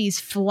got these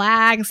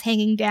flags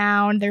hanging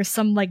down. There's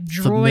some like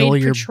droid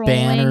familiar patrolling.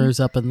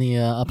 Banners up on the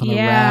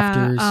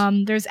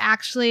rafters. There's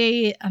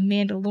actually a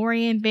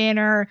Mandalorian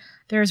banner.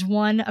 There's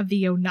one of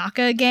the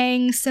Yonaka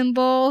gang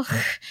symbol.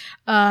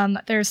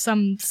 There's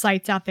some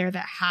sites out there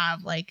that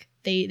have like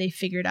they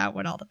figured out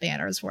what all the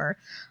banners were.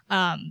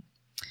 And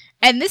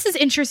this is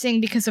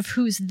interesting because of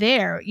who's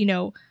there. You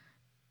know,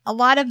 a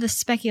lot of the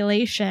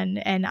speculation,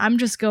 and I'm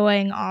just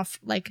going off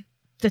like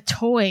the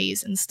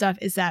toys and stuff,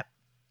 is that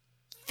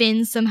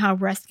Finn somehow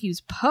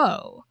rescues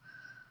Poe,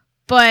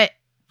 but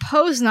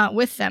Poe's not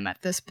with them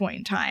at this point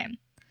in time.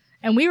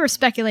 And we were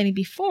speculating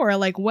before,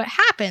 like, what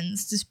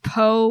happens? Does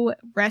Poe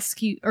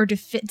rescue, or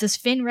does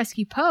Finn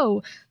rescue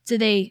Poe? Do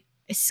they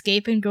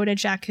escape and go to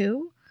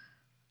Jakku?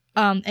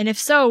 And if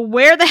so,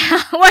 where the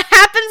hell? What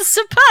happens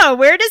to Poe?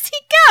 Where does he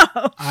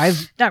go?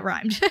 That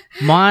rhymed.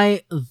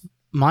 My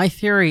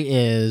theory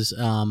is,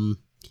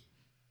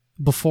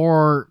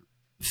 before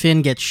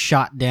Finn gets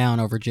shot down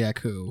over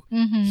Jakku,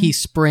 he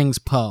springs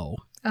Poe.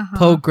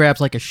 Poe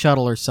grabs like a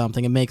shuttle or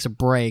something and makes a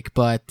break,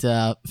 but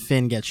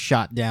Finn gets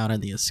shot down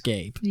in the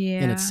escape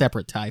in its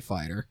separate TIE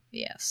fighter.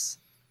 Yes.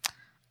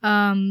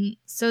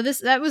 So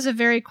that was a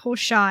very cool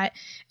shot.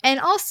 And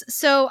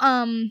also,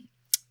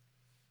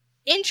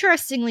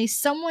 interestingly,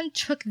 someone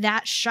took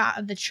that shot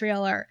of the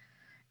trailer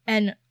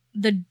and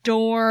the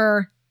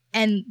door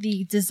and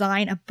the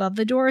design above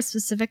the door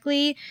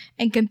specifically,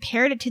 and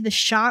compared it to the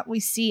shot we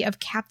see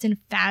of Captain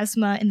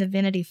Phasma in the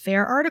Vanity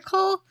Fair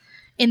article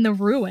in the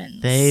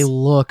ruins. They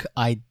look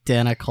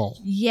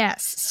identical.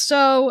 Yes.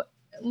 So,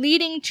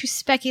 leading to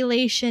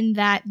speculation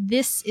that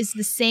this is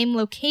the same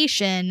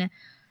location,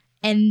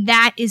 and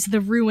that is the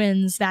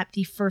ruins that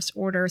the First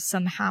Order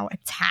somehow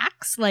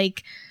attacks.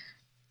 Like,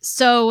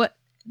 so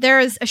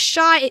there's a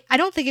shot, I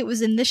don't think it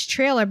was in this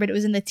trailer, but it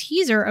was in the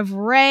teaser of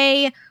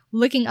Rey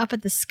looking up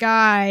at the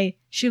sky.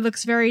 She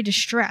looks very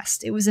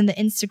distressed. It was in the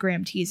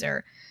Instagram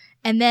teaser.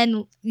 And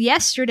then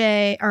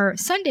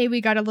Sunday,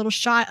 we got a little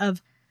shot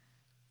of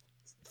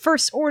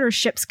First Order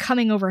ships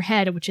coming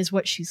overhead, which is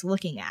what she's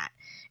looking at.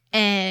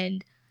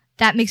 And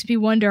that makes me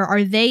wonder,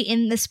 are they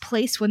in this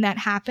place when that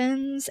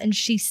happens? And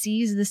she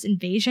sees this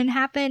invasion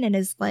happen and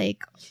is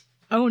like,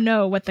 oh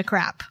no, what the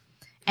crap?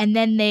 And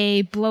then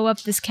they blow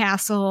up this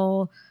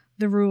castle.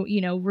 The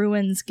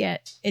ruins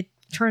it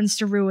turns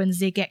to ruins.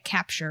 They get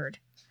captured.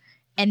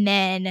 And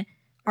then,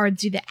 or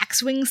do the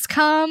X-Wings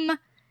come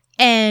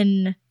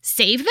and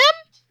save them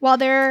while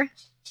they're...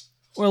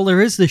 Well,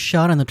 there is this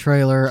shot in the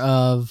trailer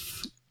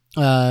of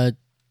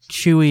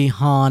Chewie,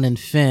 Han, and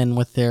Finn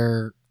with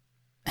their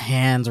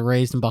hands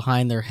raised and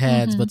behind their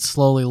heads, but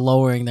slowly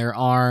lowering their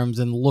arms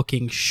and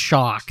looking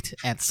shocked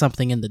at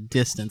something in the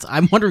distance.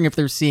 I'm wondering if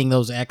they're seeing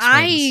those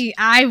X-Wings.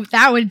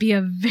 That would be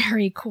a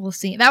very cool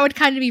scene. That would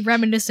kind of be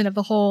reminiscent of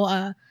the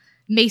whole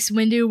Mace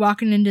Windu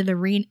walking into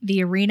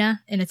the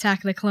arena in Attack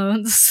of the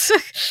Clones.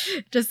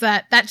 Just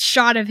that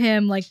shot of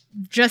him, like,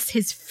 just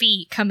his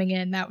feet coming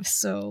in. That was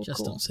so Just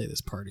cool. don't say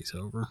this party's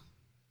over.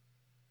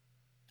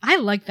 I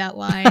like that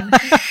line.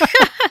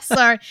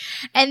 Sorry.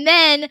 And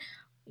then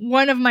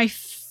one of my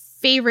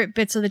favorite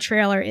bits of the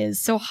trailer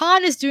is, so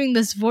Han is doing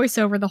this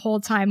voiceover the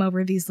whole time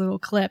over these little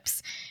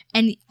clips.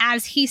 And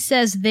as he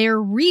says they're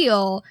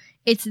real,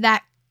 it's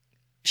that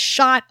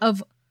shot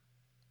of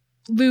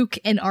Luke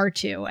and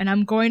R2. And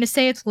I'm going to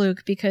say it's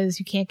Luke because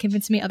you can't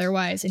convince me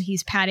otherwise. And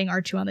he's patting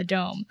R2 on the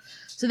dome.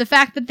 So the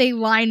fact that they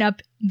line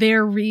up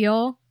their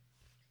real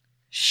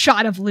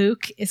shot of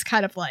Luke is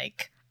kind of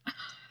like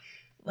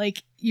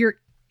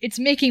it's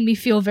making me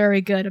feel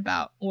very good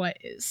about what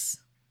is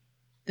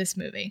this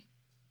movie.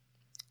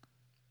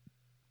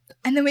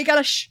 And then we got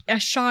a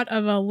shot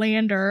of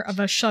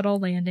a shuttle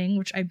landing,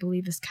 which I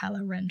believe is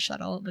Kylo Ren's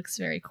shuttle. It looks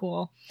very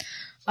cool.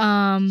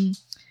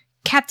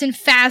 Captain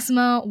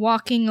Phasma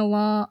walking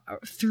along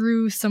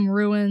through some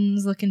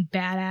ruins, looking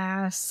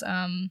badass.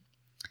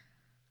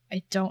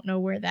 I don't know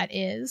where that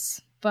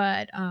is,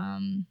 but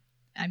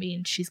I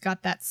mean, she's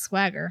got that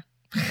swagger.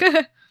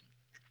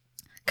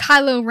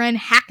 Kylo Ren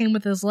hacking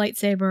with his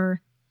lightsaber.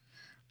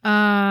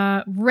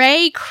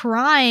 Rey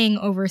crying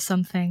over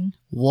something.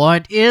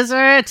 What is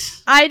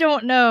it? I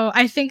don't know.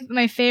 I think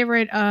my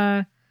favorite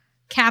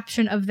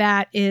caption of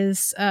that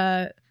is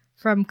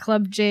from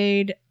Club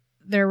Jade,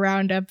 their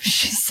roundup.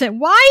 She said,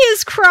 "Why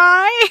is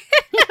cry?"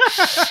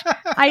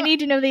 I need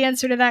to know the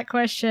answer to that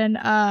question.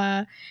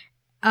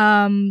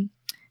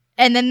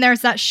 And then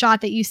there's that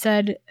shot that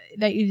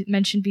you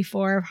mentioned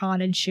before of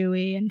Han and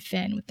Chewie and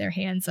Finn with their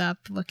hands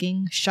up,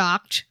 looking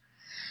shocked.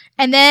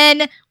 And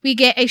then we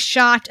get a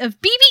shot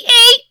of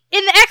BB-8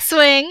 in the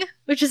X-Wing,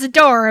 which is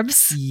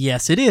adorbs.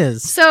 Yes, it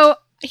is. So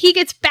he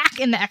gets back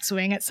in the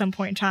X-Wing at some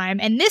point in time,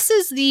 and this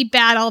is the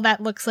battle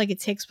that looks like it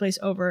takes place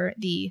over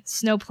the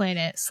Snow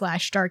Planet /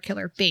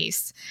 Starkiller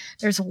base.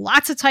 There's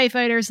lots of TIE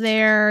fighters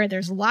there,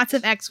 there's lots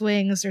of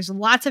X-Wings, there's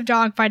lots of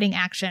dogfighting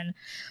action.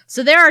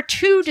 So there are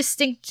two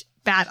distinct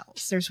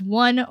battles. There's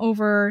one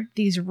over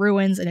these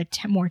ruins in a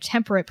more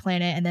temperate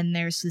planet, and then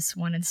there's this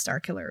one in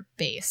Starkiller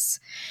base.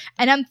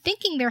 And I'm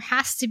thinking there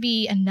has to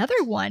be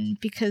another one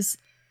because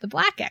the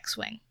Black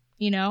X-Wing,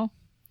 you know?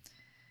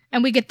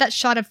 And we get that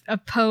shot of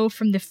Poe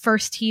from the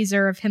first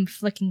teaser of him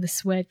flicking the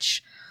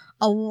switch.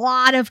 A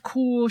lot of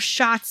cool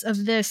shots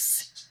of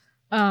this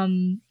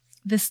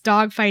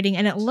dogfighting,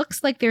 and it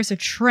looks like there's a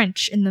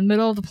trench in the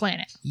middle of the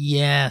planet.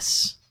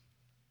 Yes.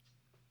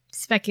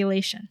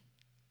 Speculation,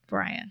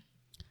 Brian.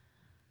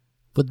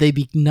 Would they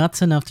be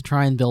nuts enough to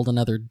try and build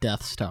another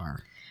Death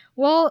Star?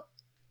 Well,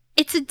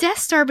 it's a Death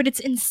Star, but it's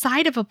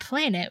inside of a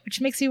planet, which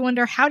makes you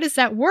wonder, how does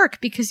that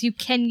work? Because you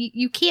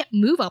can't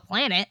move a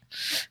planet.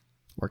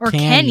 Or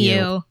can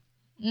you?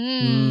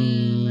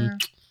 And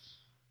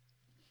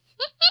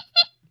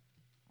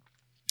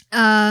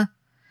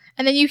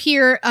then you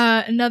hear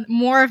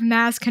more of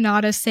Maz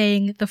Kanata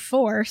saying, "The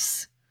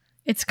Force,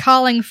 it's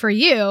calling for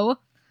you."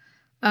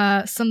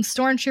 Some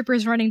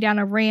stormtroopers running down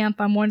a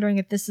ramp. I'm wondering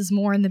if this is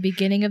more in the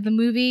beginning of the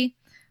movie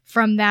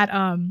from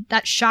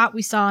that shot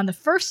we saw in the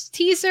first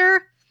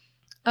teaser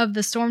of the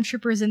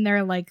stormtroopers in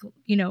their, like,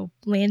 you know,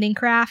 landing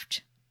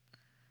craft.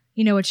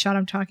 You know what shot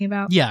I'm talking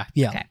about? Yeah.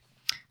 Okay.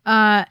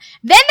 Then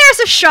there's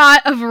a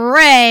shot of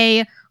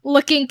Rey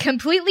looking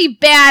completely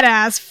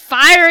badass,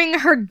 firing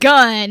her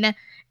gun,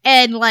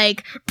 and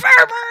like, brr,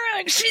 brr,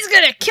 like she's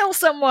gonna kill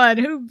someone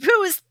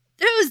who's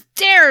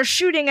dare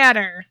shooting at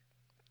her.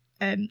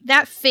 And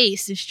that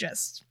face is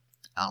just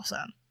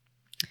awesome.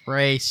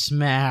 Rey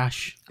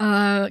smash.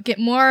 Get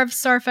more of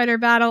Starfighter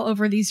battle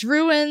over these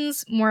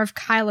ruins, more of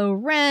Kylo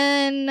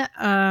Ren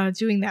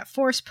doing that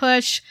force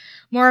push,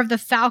 more of the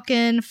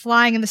Falcon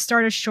flying in the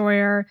Star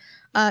Destroyer,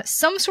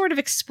 some sort of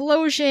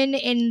explosion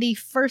in the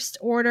First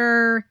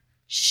Order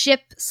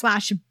ship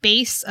 /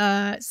 base.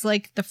 It's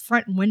like the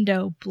front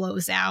window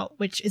blows out,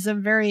 which is a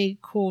very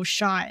cool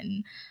shot.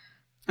 And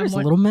there's a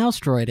little mouse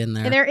droid in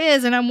there. There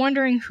is, and I'm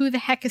wondering who the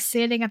heck is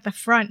standing at the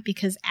front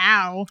because,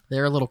 ow.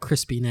 They're a little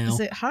crispy now. Is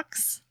it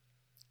Hux?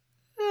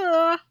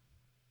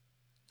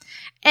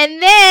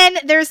 And then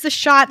there's the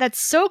shot that's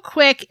so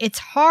quick, it's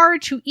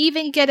hard to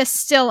even get a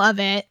still of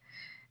it.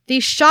 The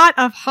shot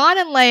of Han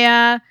and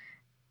Leia,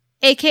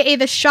 aka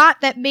the shot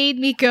that made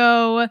me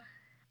go,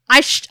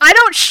 I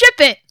don't ship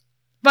it,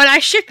 but I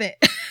ship it.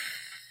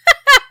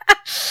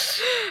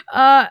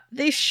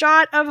 The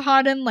shot of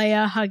Han and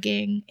Leia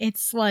hugging,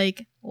 it's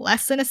like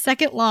less than a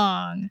second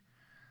long,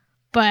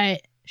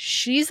 but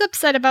she's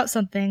upset about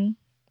something.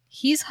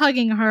 He's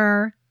hugging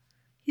her.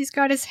 He's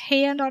got his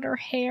hand on her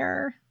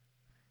hair.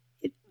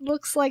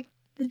 looks like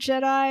the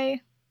Jedi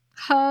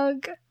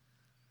hug.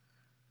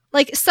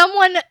 Like,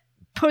 someone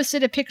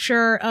posted a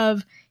picture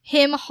of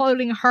him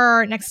holding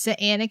her next to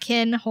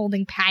Anakin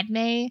holding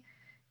Padme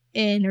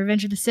in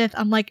Revenge of the Sith.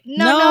 I'm like,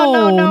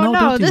 no.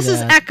 don't do This is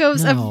that.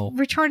 echoes No. of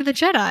Return of the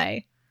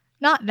Jedi.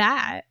 Not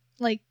that.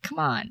 Like, come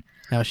on.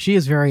 Now, she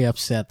is very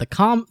upset.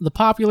 The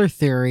popular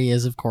theory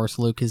is, of course,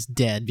 Luke is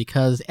dead,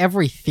 because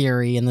every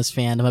theory in this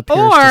fandom appears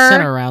to Or-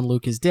 center around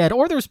Luke is dead.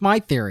 Or there's my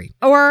theory.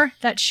 Or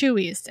that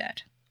Chewie is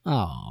dead.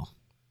 Oh,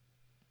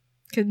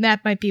 Because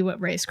that might be what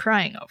Rey's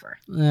crying over.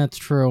 that's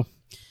true.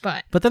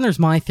 But, But then there's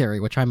my theory,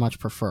 which I much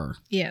prefer.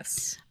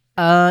 yes.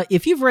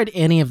 If you've read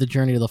any of the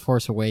Journey to the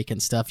Force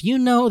Awakens stuff, you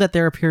know that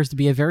there appears to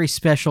be a very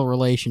special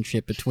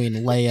relationship between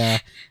Leia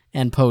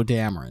and Poe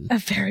Dameron. A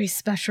very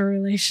special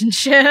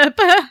relationship.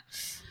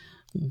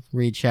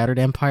 Read Shattered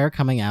Empire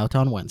coming out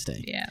on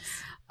Wednesday. Yes.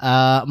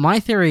 My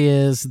theory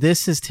is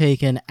this is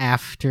taken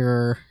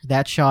after,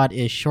 that shot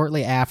is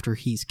shortly after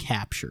he's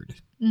captured.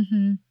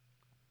 Mm-hmm.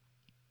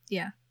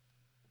 Yeah.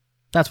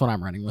 That's what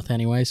I'm running with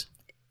anyways.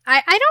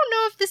 I don't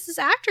know if this is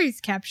after he's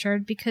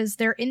captured, because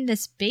they're in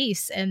this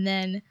base, and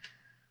then,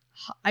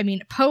 I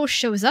mean, Poe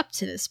shows up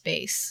to this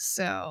base,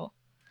 so,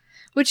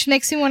 which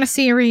makes me want to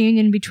see a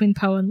reunion between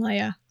Poe and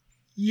Leia.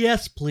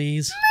 Yes,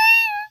 please.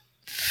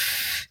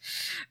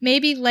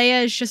 Maybe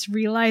Leia is just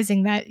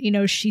realizing that, you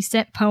know, she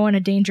sent Poe on a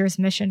dangerous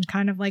mission,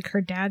 kind of like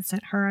her dad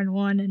sent her on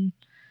one, and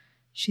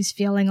she's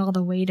feeling all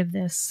the weight of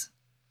this.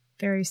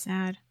 Very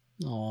sad.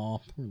 Aw,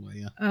 poor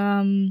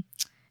Leia.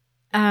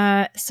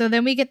 So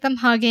then we get them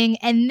hugging,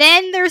 and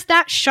then there's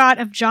that shot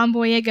of John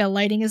Boyega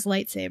lighting his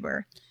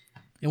lightsaber.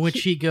 In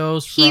which he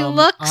goes from, he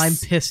looks- I'm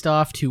pissed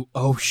off, to,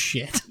 oh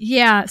shit.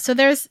 Yeah, so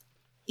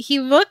he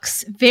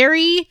looks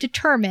very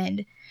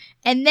determined,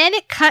 and then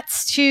it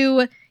cuts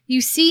to,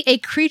 you see a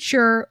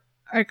creature,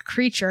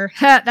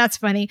 that's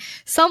funny,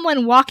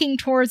 someone walking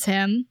towards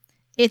him.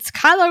 It's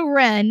Kylo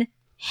Ren,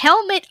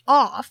 helmet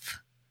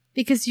off,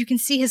 because you can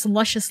see his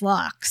luscious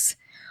locks,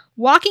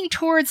 walking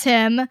towards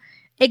him,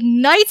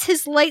 ignites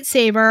his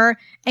lightsaber,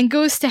 and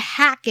goes to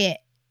hack it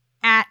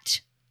at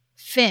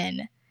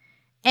Finn.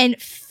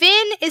 And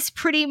Finn is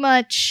pretty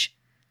much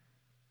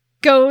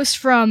goes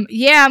from,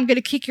 yeah, I'm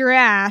gonna kick your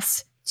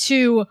ass,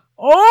 to,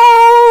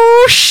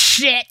 oh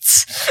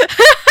shit!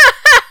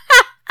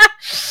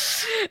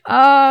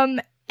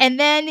 And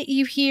then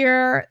you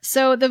hear,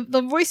 so the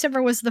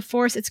voiceover was the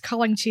Force, it's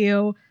calling to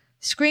you.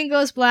 Screen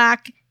goes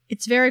black,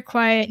 it's very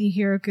quiet, and you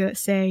hear it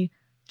say,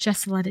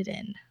 just let it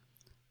in.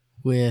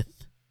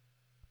 With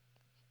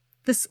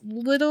This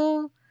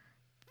little,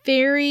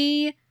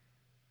 very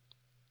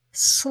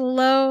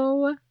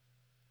slow,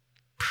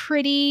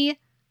 pretty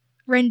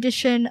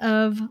rendition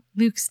of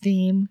Luke's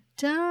theme.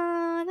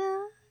 Da-da,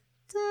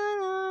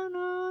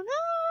 da-da-da-da.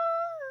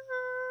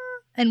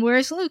 And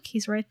where's Luke?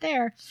 He's right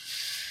there.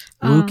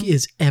 Luke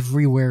is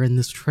everywhere in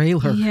this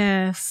trailer.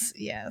 Yes.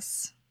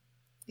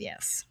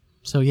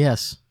 So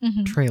yes,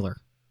 Mm-hmm. trailer.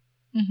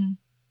 Mm-hmm.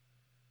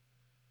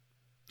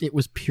 It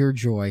was pure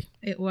joy.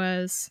 It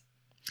was.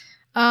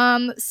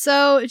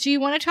 So do you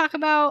want to talk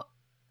about,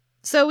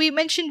 so we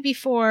mentioned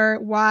before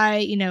why,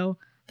 you know,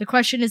 the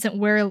question isn't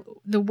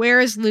where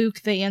is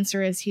Luke? The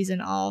answer is he's in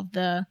all of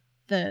the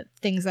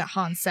things that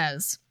Han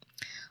says.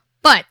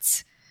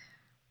 But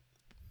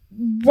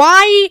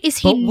why is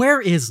he? But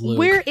where is Luke?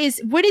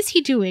 What is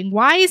he doing?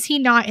 Why is he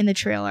not in the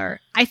trailer?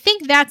 I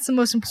think that's the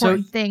most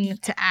important thing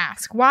to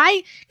ask.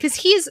 Why? Because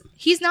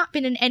he's not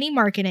been in any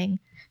marketing.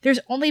 There's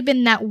only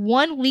been that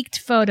one leaked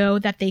photo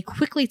that they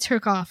quickly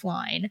took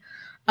offline.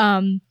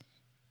 I'm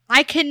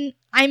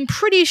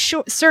pretty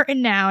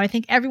certain now, I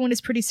think everyone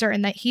is pretty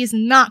certain that he is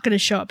not going to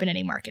show up in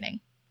any marketing.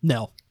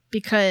 No.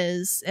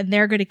 And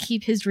they're going to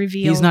keep his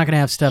reveal. He's not going to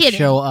have stuff hidden.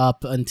 show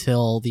up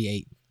until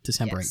the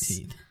December Yes.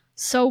 18th.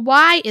 So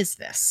why is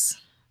this?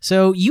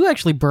 So you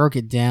actually broke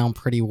it down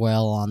pretty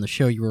well on the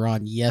show you were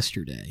on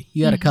yesterday.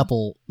 You had a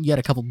couple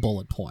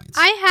bullet points.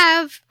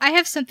 I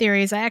have some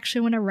theories. I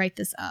actually want to write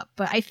this up,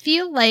 but I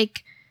feel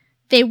like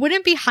they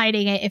wouldn't be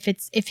hiding it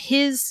if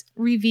his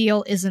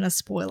reveal isn't a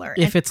spoiler.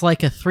 If it's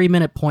like a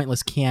 3-minute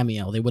pointless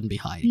cameo, they wouldn't be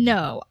hiding.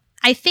 No.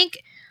 I think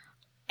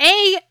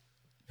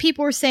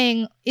people were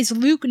saying, is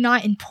Luke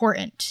not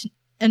important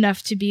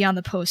enough to be on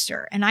the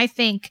poster? And I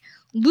think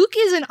Luke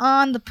isn't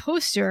on the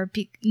poster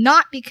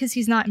not because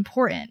he's not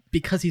important.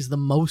 Because he's the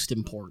most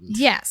important.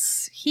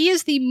 Yes, he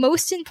is the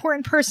most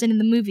important person in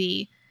the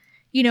movie.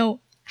 You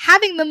know,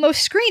 having the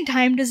most screen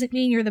time doesn't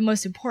mean you're the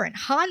most important.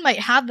 Han might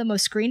have the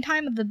most screen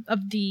time of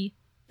the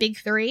big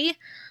three,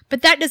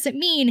 but that doesn't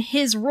mean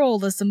his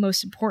role is the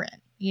most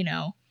important. You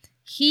know,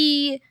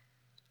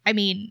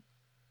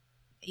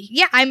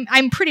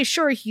 I'm pretty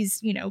sure he's,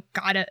 you know,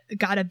 got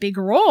a big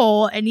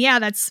role, and yeah,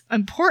 that's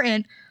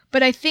important.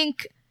 But I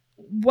think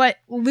what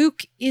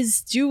Luke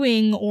is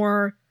doing,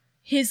 or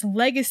his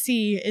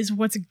legacy, is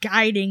what's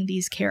guiding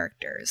these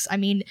characters. I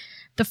mean,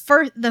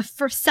 the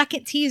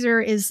second teaser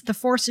is "The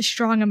Force is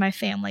strong in my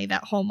family,"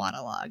 that whole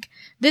monologue.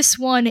 This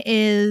one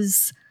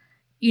is,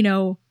 you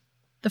know,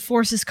 the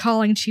Force is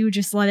calling to you,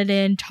 just let it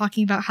in,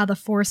 talking about how the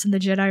Force and the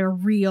Jedi are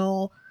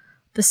real.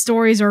 the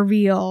stories are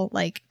real.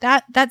 Like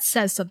that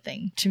says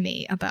something to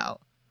me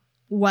about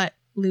what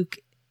Luke,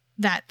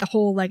 that the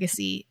whole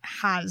legacy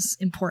has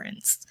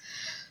importance.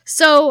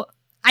 So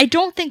I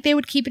don't think they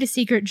would keep it a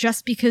secret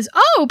just because,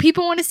 oh,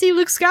 people want to see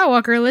Luke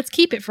Skywalker, let's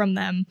keep it from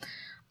them.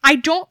 I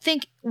don't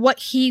think what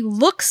he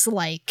looks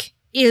like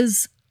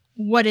is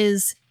what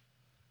is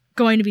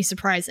going to be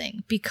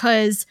surprising,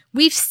 because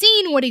we've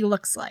seen what he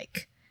looks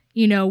like.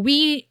 You know,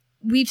 we've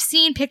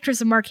seen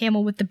pictures of Mark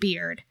Hamill with the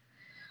beard.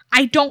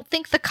 I don't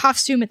think the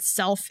costume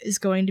itself is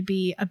going to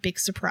be a big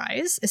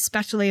surprise,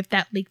 especially if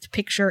that leaked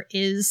picture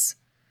is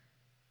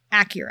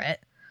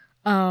accurate.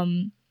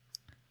 But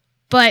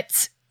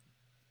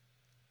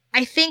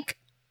I think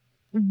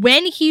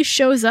when he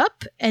shows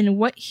up and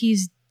what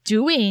he's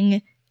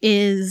doing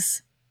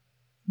is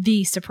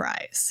the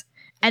surprise.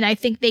 And I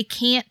think they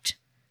can't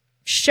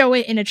show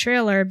it in a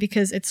trailer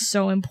because it's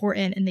so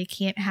important, and they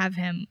can't have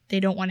him, they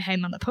don't want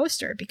him on the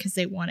poster because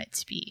they want it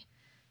to be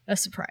a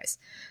surprise.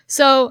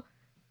 So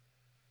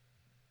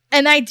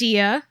an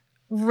idea,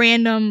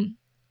 random,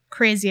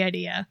 crazy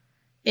idea,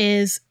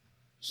 is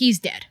he's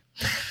dead.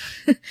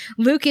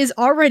 Luke is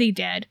already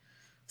dead.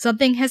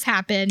 Something has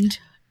happened.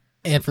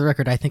 And for the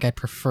record, I think I'd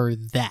prefer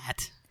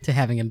that to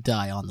having him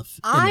die in the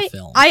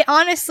film. I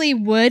honestly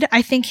would.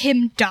 I think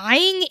him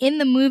dying in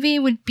the movie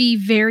would be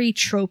very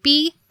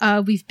tropey.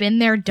 We've been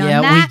there, done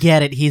that. Yeah, we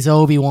get it. He's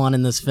Obi-Wan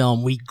in this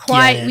film. We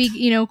get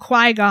it.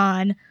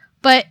 Qui-Gon.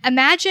 But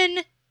imagine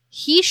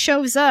he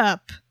shows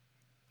up,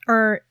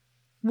 or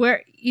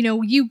where,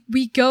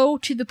 we go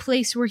to the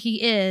place where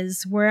he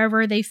is,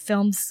 whatever they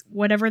filmed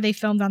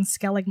on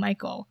Skellig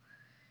Michael,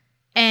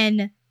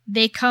 and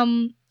they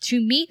come to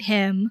meet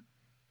him,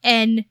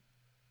 and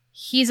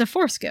he's a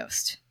Force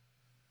ghost.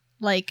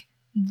 Like,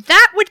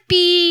 that would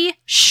be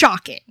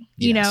shocking,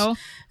 you know?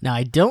 Now,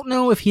 I don't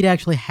know if he'd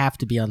actually have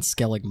to be on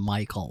Skellig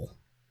Michael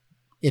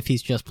if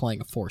he's just playing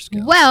a Force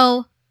ghost.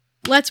 Well,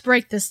 let's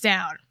break this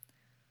down.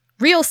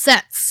 Real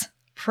sets,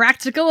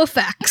 practical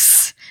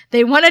effects.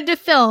 They wanted to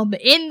film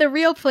in the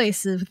real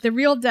places, the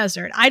real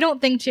desert. I don't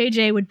think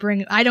JJ would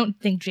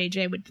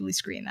blue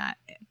screen that.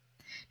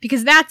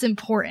 Because that's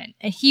important,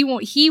 and he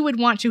would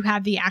want to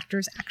have the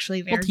actors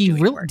actually there.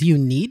 Well, do you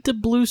need to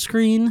blue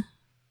screen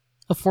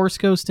a Force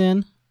ghost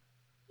in?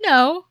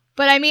 No,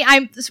 but I mean,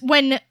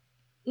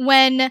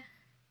 when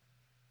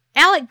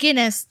Alec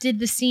Guinness did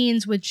the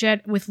scenes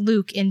with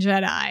Luke in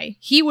Jedi,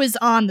 he was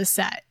on the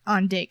set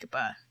on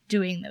Dagobah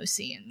doing those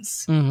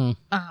scenes.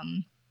 Mm-hmm.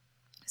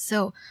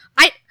 So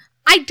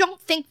I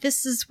don't think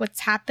this is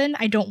what's happened.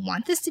 I don't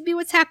want this to be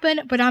what's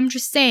happened, but I'm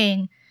just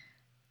saying,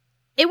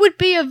 it would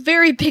be a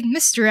very big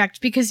misdirect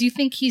because you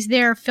think he's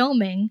there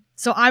filming,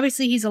 so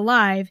obviously he's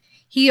alive.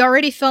 He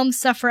already filmed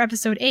stuff for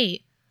episode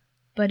 8,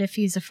 but if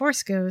he's a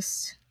Force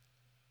ghost,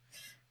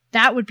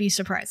 that would be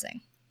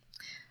surprising.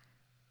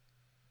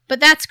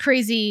 But that's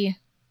crazy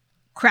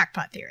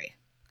crackpot theory.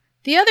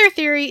 The other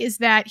theory is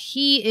that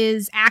he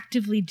is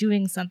actively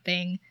doing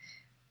something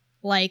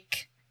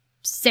like,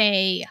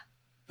 say,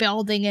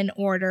 building an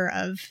order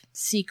of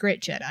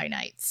secret Jedi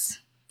Knights.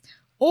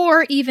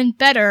 Or even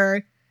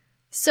better,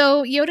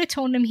 so Yoda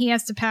told him he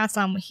has to pass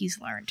on what he's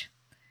learned.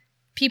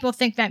 People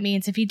think that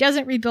means if he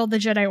doesn't rebuild the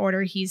Jedi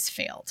Order, he's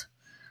failed.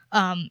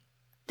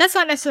 That's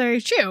not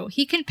necessarily true.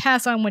 He can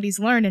pass on what he's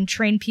learned and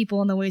train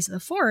people in the ways of the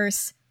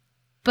Force,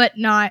 but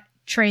not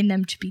train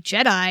them to be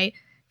Jedi,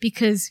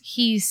 because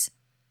he's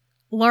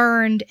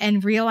learned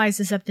and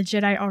realizes that the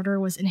Jedi Order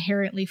was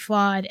inherently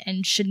flawed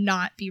and should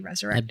not be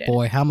resurrected. And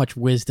boy, how much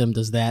wisdom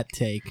does that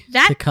take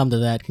to come to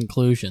that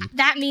conclusion?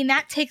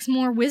 That takes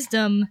more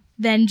wisdom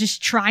than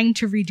just trying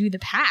to redo the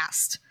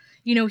past.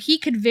 He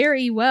could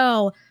very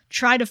well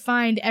try to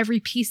find every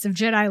piece of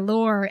Jedi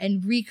lore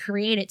and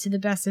recreate it to the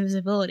best of his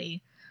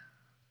ability.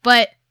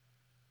 But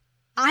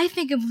I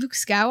think of Luke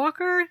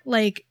Skywalker,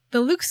 like,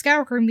 the Luke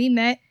Skywalker we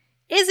met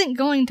isn't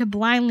going to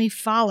blindly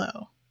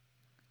follow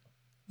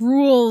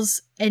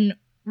rules and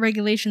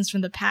regulations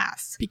from the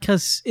past.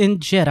 Because in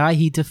Jedi,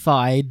 he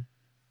defied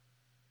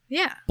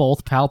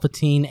both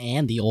Palpatine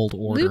and the Old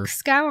Order. Luke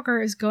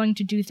Skywalker is going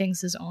to do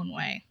things his own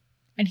way.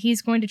 And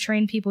he's going to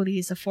train people to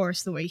use the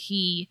Force the way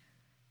he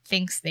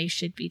thinks they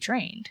should be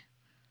trained.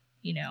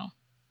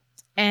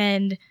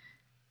 And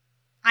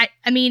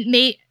I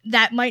mean,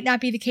 that might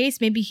not be the case.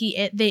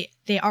 Maybe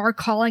they are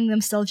calling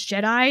themselves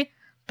Jedi,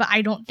 but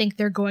I don't think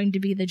they're going to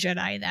be the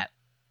Jedi that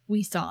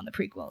we saw in the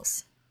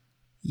prequels.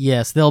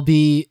 Yes, they'll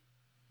be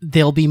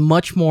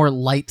much more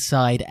light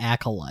side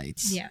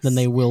acolytes than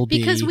they will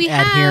be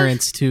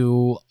adherents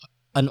to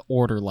an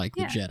order like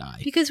the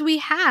Jedi. Because we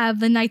have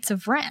the Knights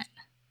of Ren,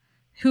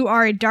 who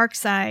are a dark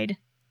side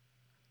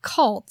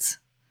cult,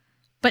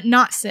 but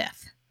not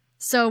Sith.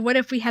 So what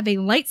if we have a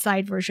light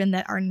side version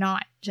that are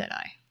not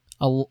Jedi?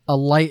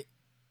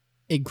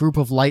 A group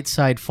of light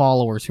side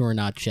followers who are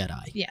not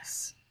Jedi.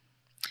 Yes.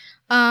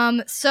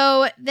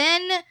 So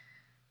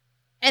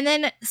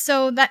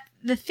that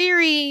the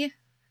theory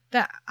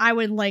that I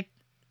would like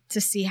to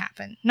see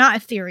happen, not a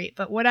theory,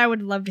 but what I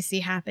would love to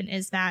see happen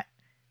is that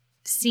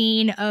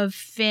scene of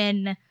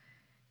Finn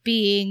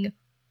being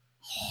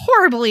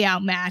horribly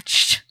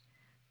outmatched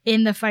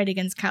in the fight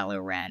against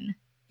Kylo Ren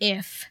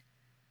if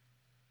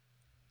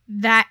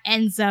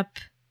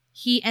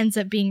he ends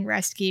up being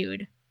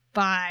rescued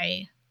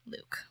by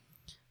Luke.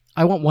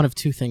 I want one of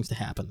two things to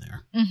happen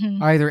there.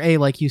 Mm-hmm. Either A,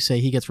 like you say,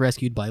 he gets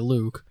rescued by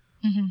Luke,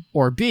 Mm-hmm.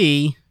 or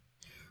B,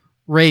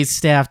 Rey's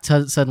staff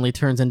suddenly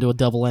turns into a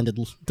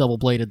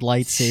double-bladed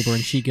lightsaber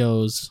and she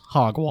goes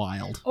hog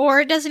wild. Or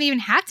it doesn't even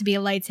have to be a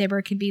lightsaber.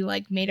 It can be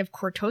like made of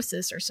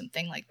cortosis or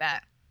something like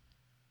that.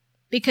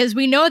 Because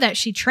we know that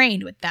she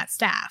trained with that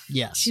staff.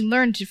 Yes. She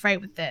learned to fight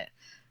with it.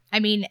 I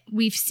mean,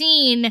 we've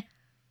seen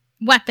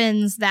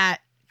weapons that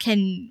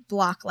can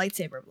block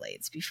lightsaber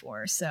blades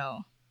before,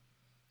 so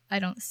I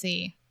don't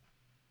see,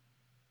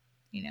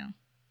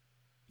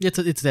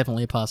 It's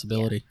definitely a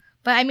possibility. Yeah.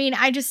 But I mean,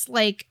 I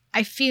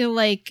feel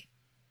like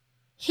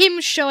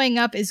him showing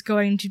up is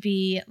going to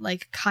be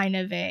like kind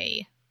of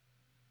a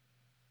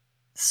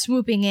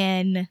swooping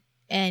in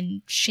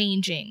and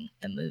changing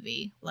the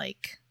movie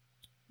like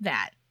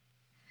that.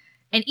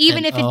 And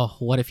even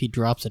what if he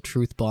drops a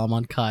truth bomb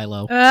on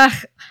Kylo? I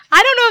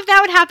don't know if that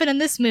would happen in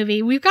this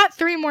movie. We've got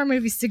 3 more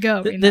movies to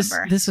go,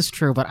 remember. This is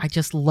true, but I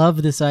just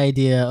love this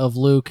idea of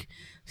Luke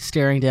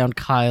staring down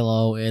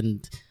Kylo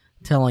and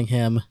telling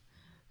him,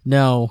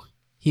 no,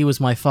 he was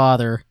my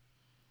father.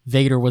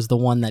 Vader was the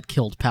one that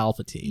killed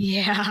Palpatine.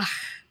 Yeah.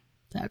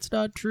 That's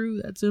not true.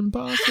 That's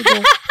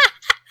impossible.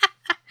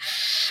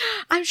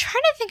 I'm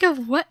trying to think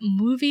of what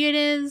movie it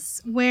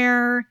is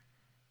where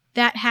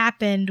that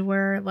happened,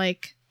 where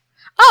like,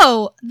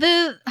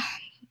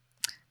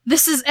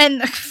 this is,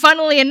 and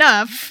funnily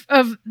enough,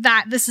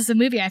 this is a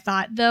movie I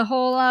thought, the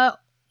whole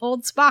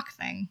old Spock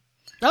thing.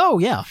 Oh,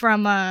 yeah.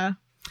 From the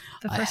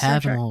first Star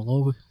Trek.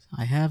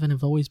 I have and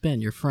have always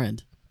been your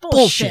friend.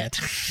 Bullshit.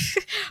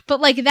 But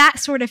like that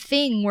sort of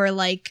thing where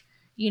like,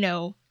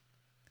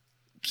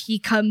 he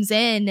comes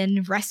in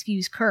and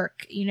rescues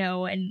Kirk,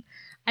 and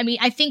I mean,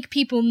 I think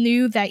people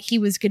knew that he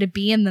was going to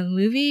be in the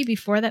movie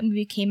before that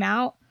movie came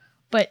out,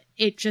 but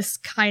it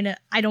just kind of,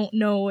 I don't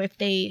know if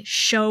they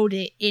showed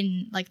it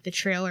in like the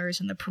trailers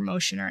and the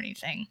promotion or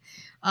anything.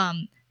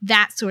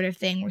 That sort of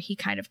thing where he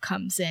kind of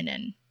comes in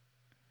and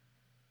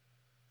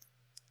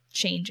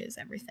changes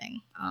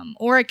everything.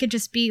 Or it could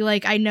just be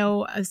like, I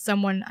know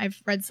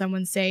I've read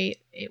someone say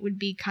it would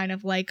be kind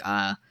of like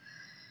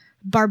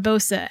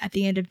Barbossa at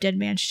the end of Dead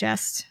Man's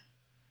Chest,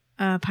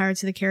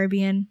 Pirates of the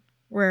Caribbean,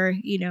 where,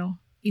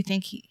 you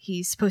think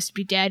he's supposed to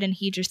be dead and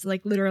he just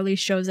like literally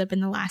shows up in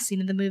the last scene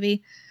of the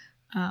movie.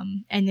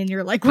 And then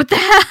you're like, what the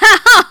hell?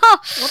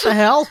 What the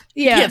hell?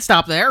 Yeah. You can't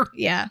stop there.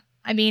 Yeah.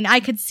 I mean, I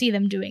could see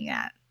them doing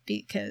that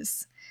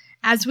because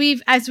as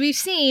we've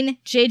seen,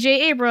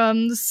 J.J.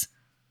 Abrams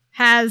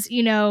has,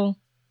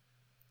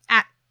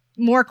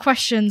 more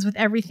questions with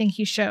everything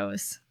he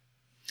shows.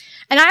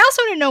 And I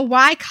also want to know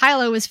why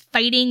Kylo is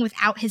fighting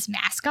without his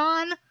mask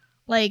on.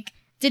 Like,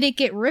 did it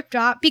get ripped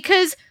off?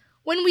 Because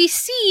when we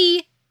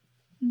see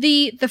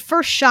the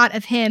first shot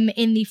of him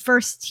in the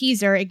first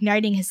teaser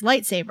igniting his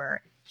lightsaber,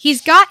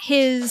 he's got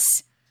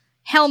his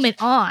helmet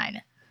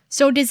on.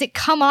 So does it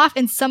come off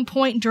at some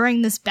point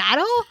during this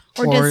battle?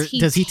 Or does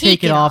he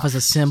take it off as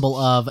a symbol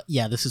of,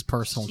 yeah, this is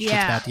personal. Shit's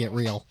Yeah. about to get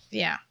real.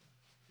 Yeah.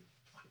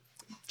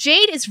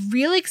 Jade is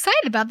really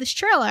excited about this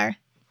trailer.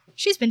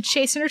 She's been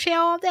chasing her tail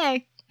all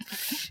day.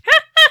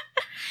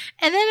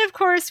 And then, of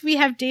course, we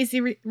have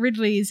Daisy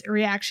Ridley's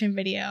reaction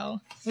video,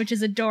 which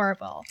is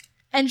adorable.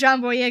 And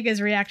John Boyega's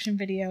reaction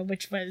video,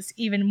 which was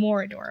even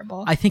more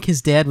adorable. I think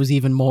his dad was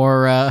even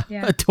more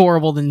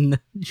adorable than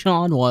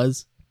John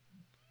was.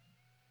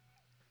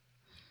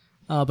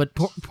 But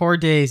poor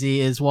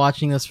Daisy is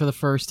watching this for the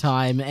first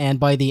time, and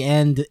by the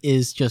end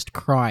is just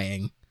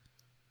crying.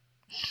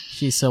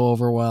 She's so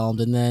overwhelmed.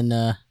 And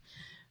then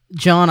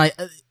John,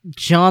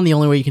 the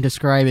only way you can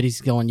describe it,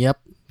 he's going,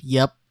 yep,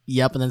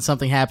 and then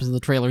something happens in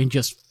the trailer and he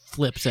just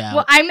flips out.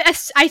 Well,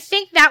 I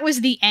think that was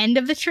the end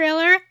of the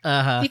trailer.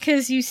 Uh-huh.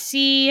 Because you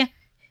see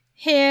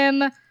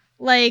him,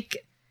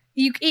 like,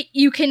 you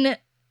can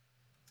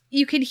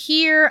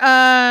hear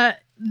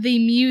the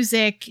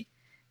music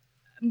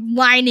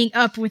lining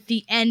up with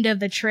the end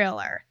of the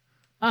trailer.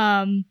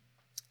 And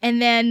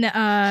then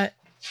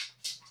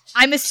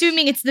I'm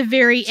assuming it's the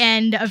very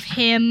end of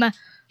him.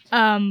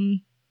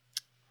 I'm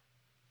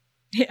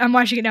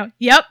watching it now.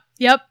 Yep.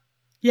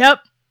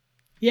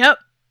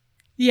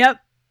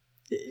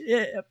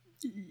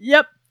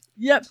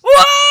 Whoa!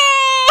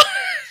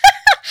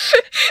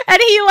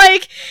 And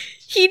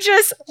he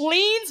just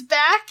leans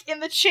back in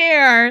the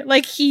chair,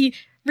 like he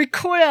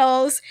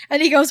recoils,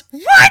 and he goes,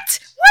 What?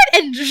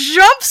 And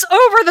jumps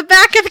over the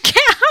back of the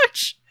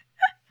couch.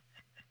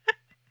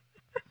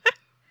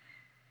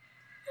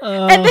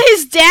 And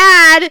his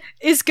dad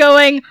is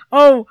going,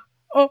 oh,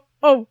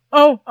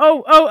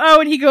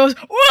 and he goes,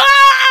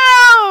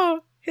 whoa!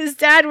 His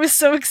dad was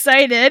so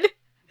excited.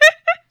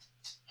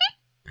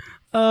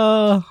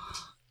 I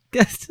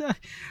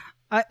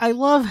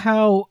love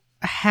how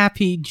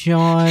happy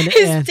John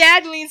His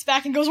dad leans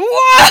back and goes,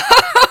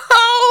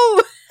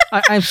 whoa!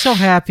 I'm so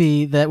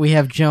happy that we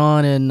have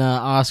John and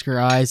Oscar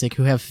Isaac,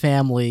 who have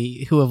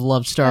family who have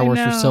loved Star Wars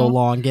for so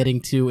long, getting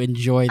to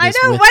enjoy this. I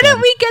know. With Why them.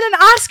 don't we get an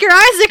Oscar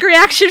Isaac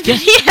reaction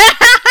video?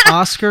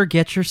 Oscar,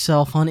 get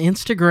yourself on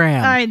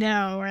Instagram. I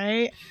know,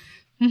 right?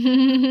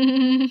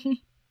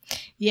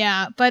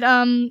 Yeah, but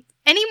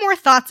any more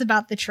thoughts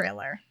about the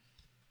trailer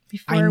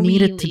before I we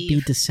need it leave? to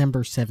be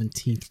December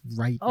 17th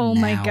right Oh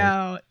now. my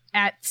god,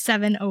 at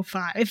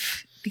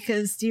 7:05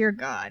 because dear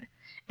god.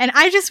 And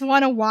I just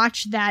want to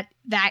watch that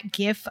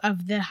gif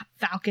of the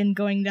Falcon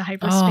going to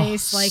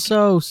hyperspace.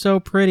 Oh, like so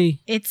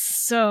pretty. it's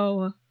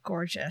so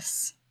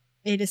gorgeous.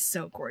 It is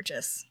so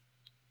gorgeous.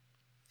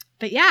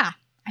 But yeah,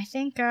 I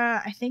think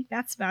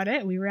that's about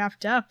it. We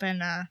wrapped up,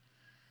 and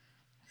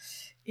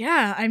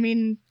yeah, I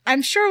mean,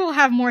 I'm sure we'll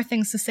have more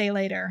things to say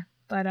later.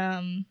 But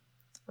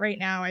right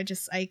now,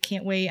 I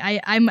can't wait.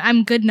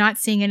 I'm good not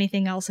seeing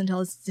anything else until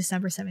it's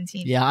December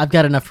 17th. Yeah, I've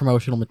got enough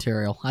promotional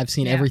material. I've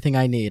seen Yeah. everything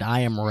I need. I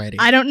am ready.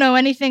 I don't know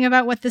anything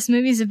about what this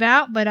movie's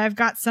about, but I've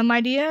got some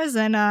ideas,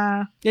 and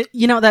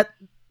that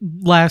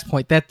last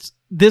point,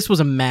 this was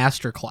a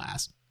master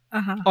class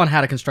on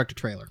how to construct a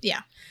trailer.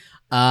 Yeah.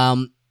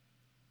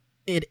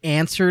 It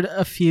answered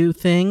a few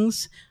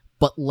things,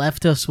 but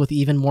left us with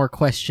even more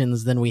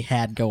questions than we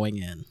had going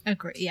in.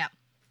 agree. Yeah,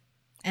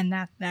 and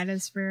that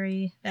is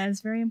very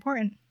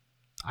important.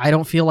 I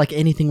don't feel like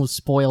anything was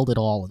spoiled at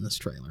all in this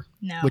trailer,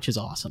 No. which is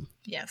awesome.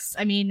 Yes.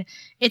 I mean,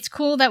 it's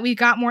cool that we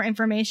got more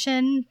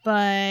information,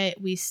 but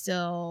we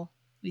still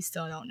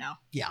don't know.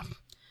 Yeah.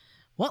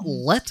 Well,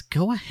 let's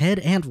go ahead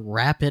and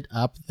wrap it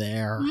up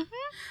there.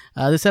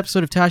 This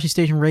episode of Tashi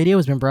Station Radio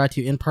has been brought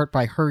to you in part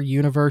by Her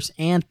Universe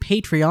and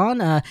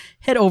Patreon.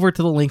 Head over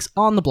to the links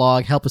on the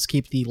blog. Help us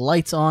keep the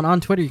lights on. On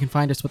Twitter, you can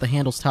find us with the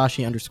handles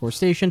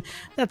Tashi_station.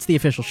 That's the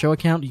official show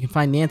account. You can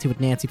find Nancy with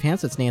Nancy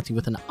Pants. That's Nancy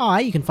with an I.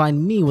 You can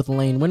find me with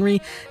Elaine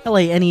Winry,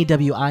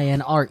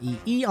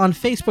 LaneWinree. On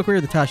Facebook, we're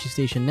the Tashi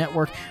Station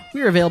Network.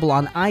 We're available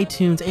on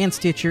iTunes and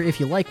Stitcher. If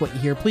you like what you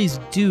hear, please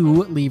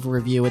do leave a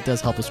review. It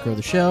does help us grow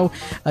the show.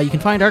 You can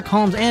find our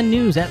columns and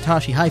news at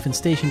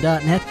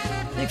Tashi-station.net.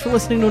 Thanks for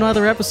listening to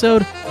another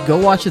episode. Go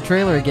watch the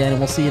trailer again, and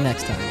we'll see you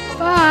next time.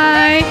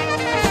 Bye.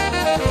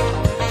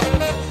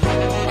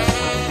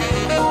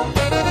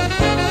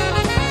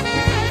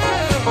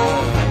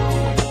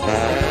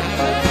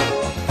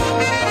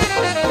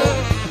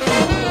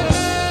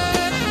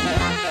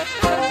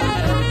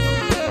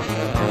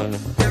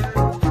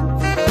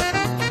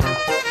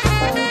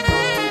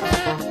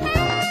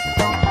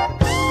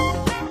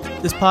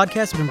 This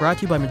podcast has been brought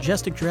to you by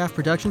Majestic Giraffe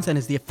Productions and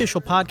is the official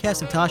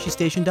podcast of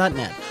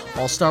TashiStation.net.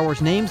 All Star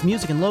Wars names,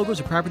 music, and logos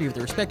are property of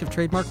their respective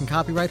trademark and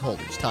copyright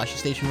holders. Tashi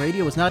Station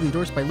Radio is not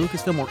endorsed by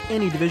Lucasfilm or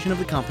any division of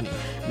the company.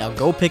 Now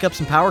go pick up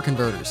some power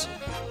converters.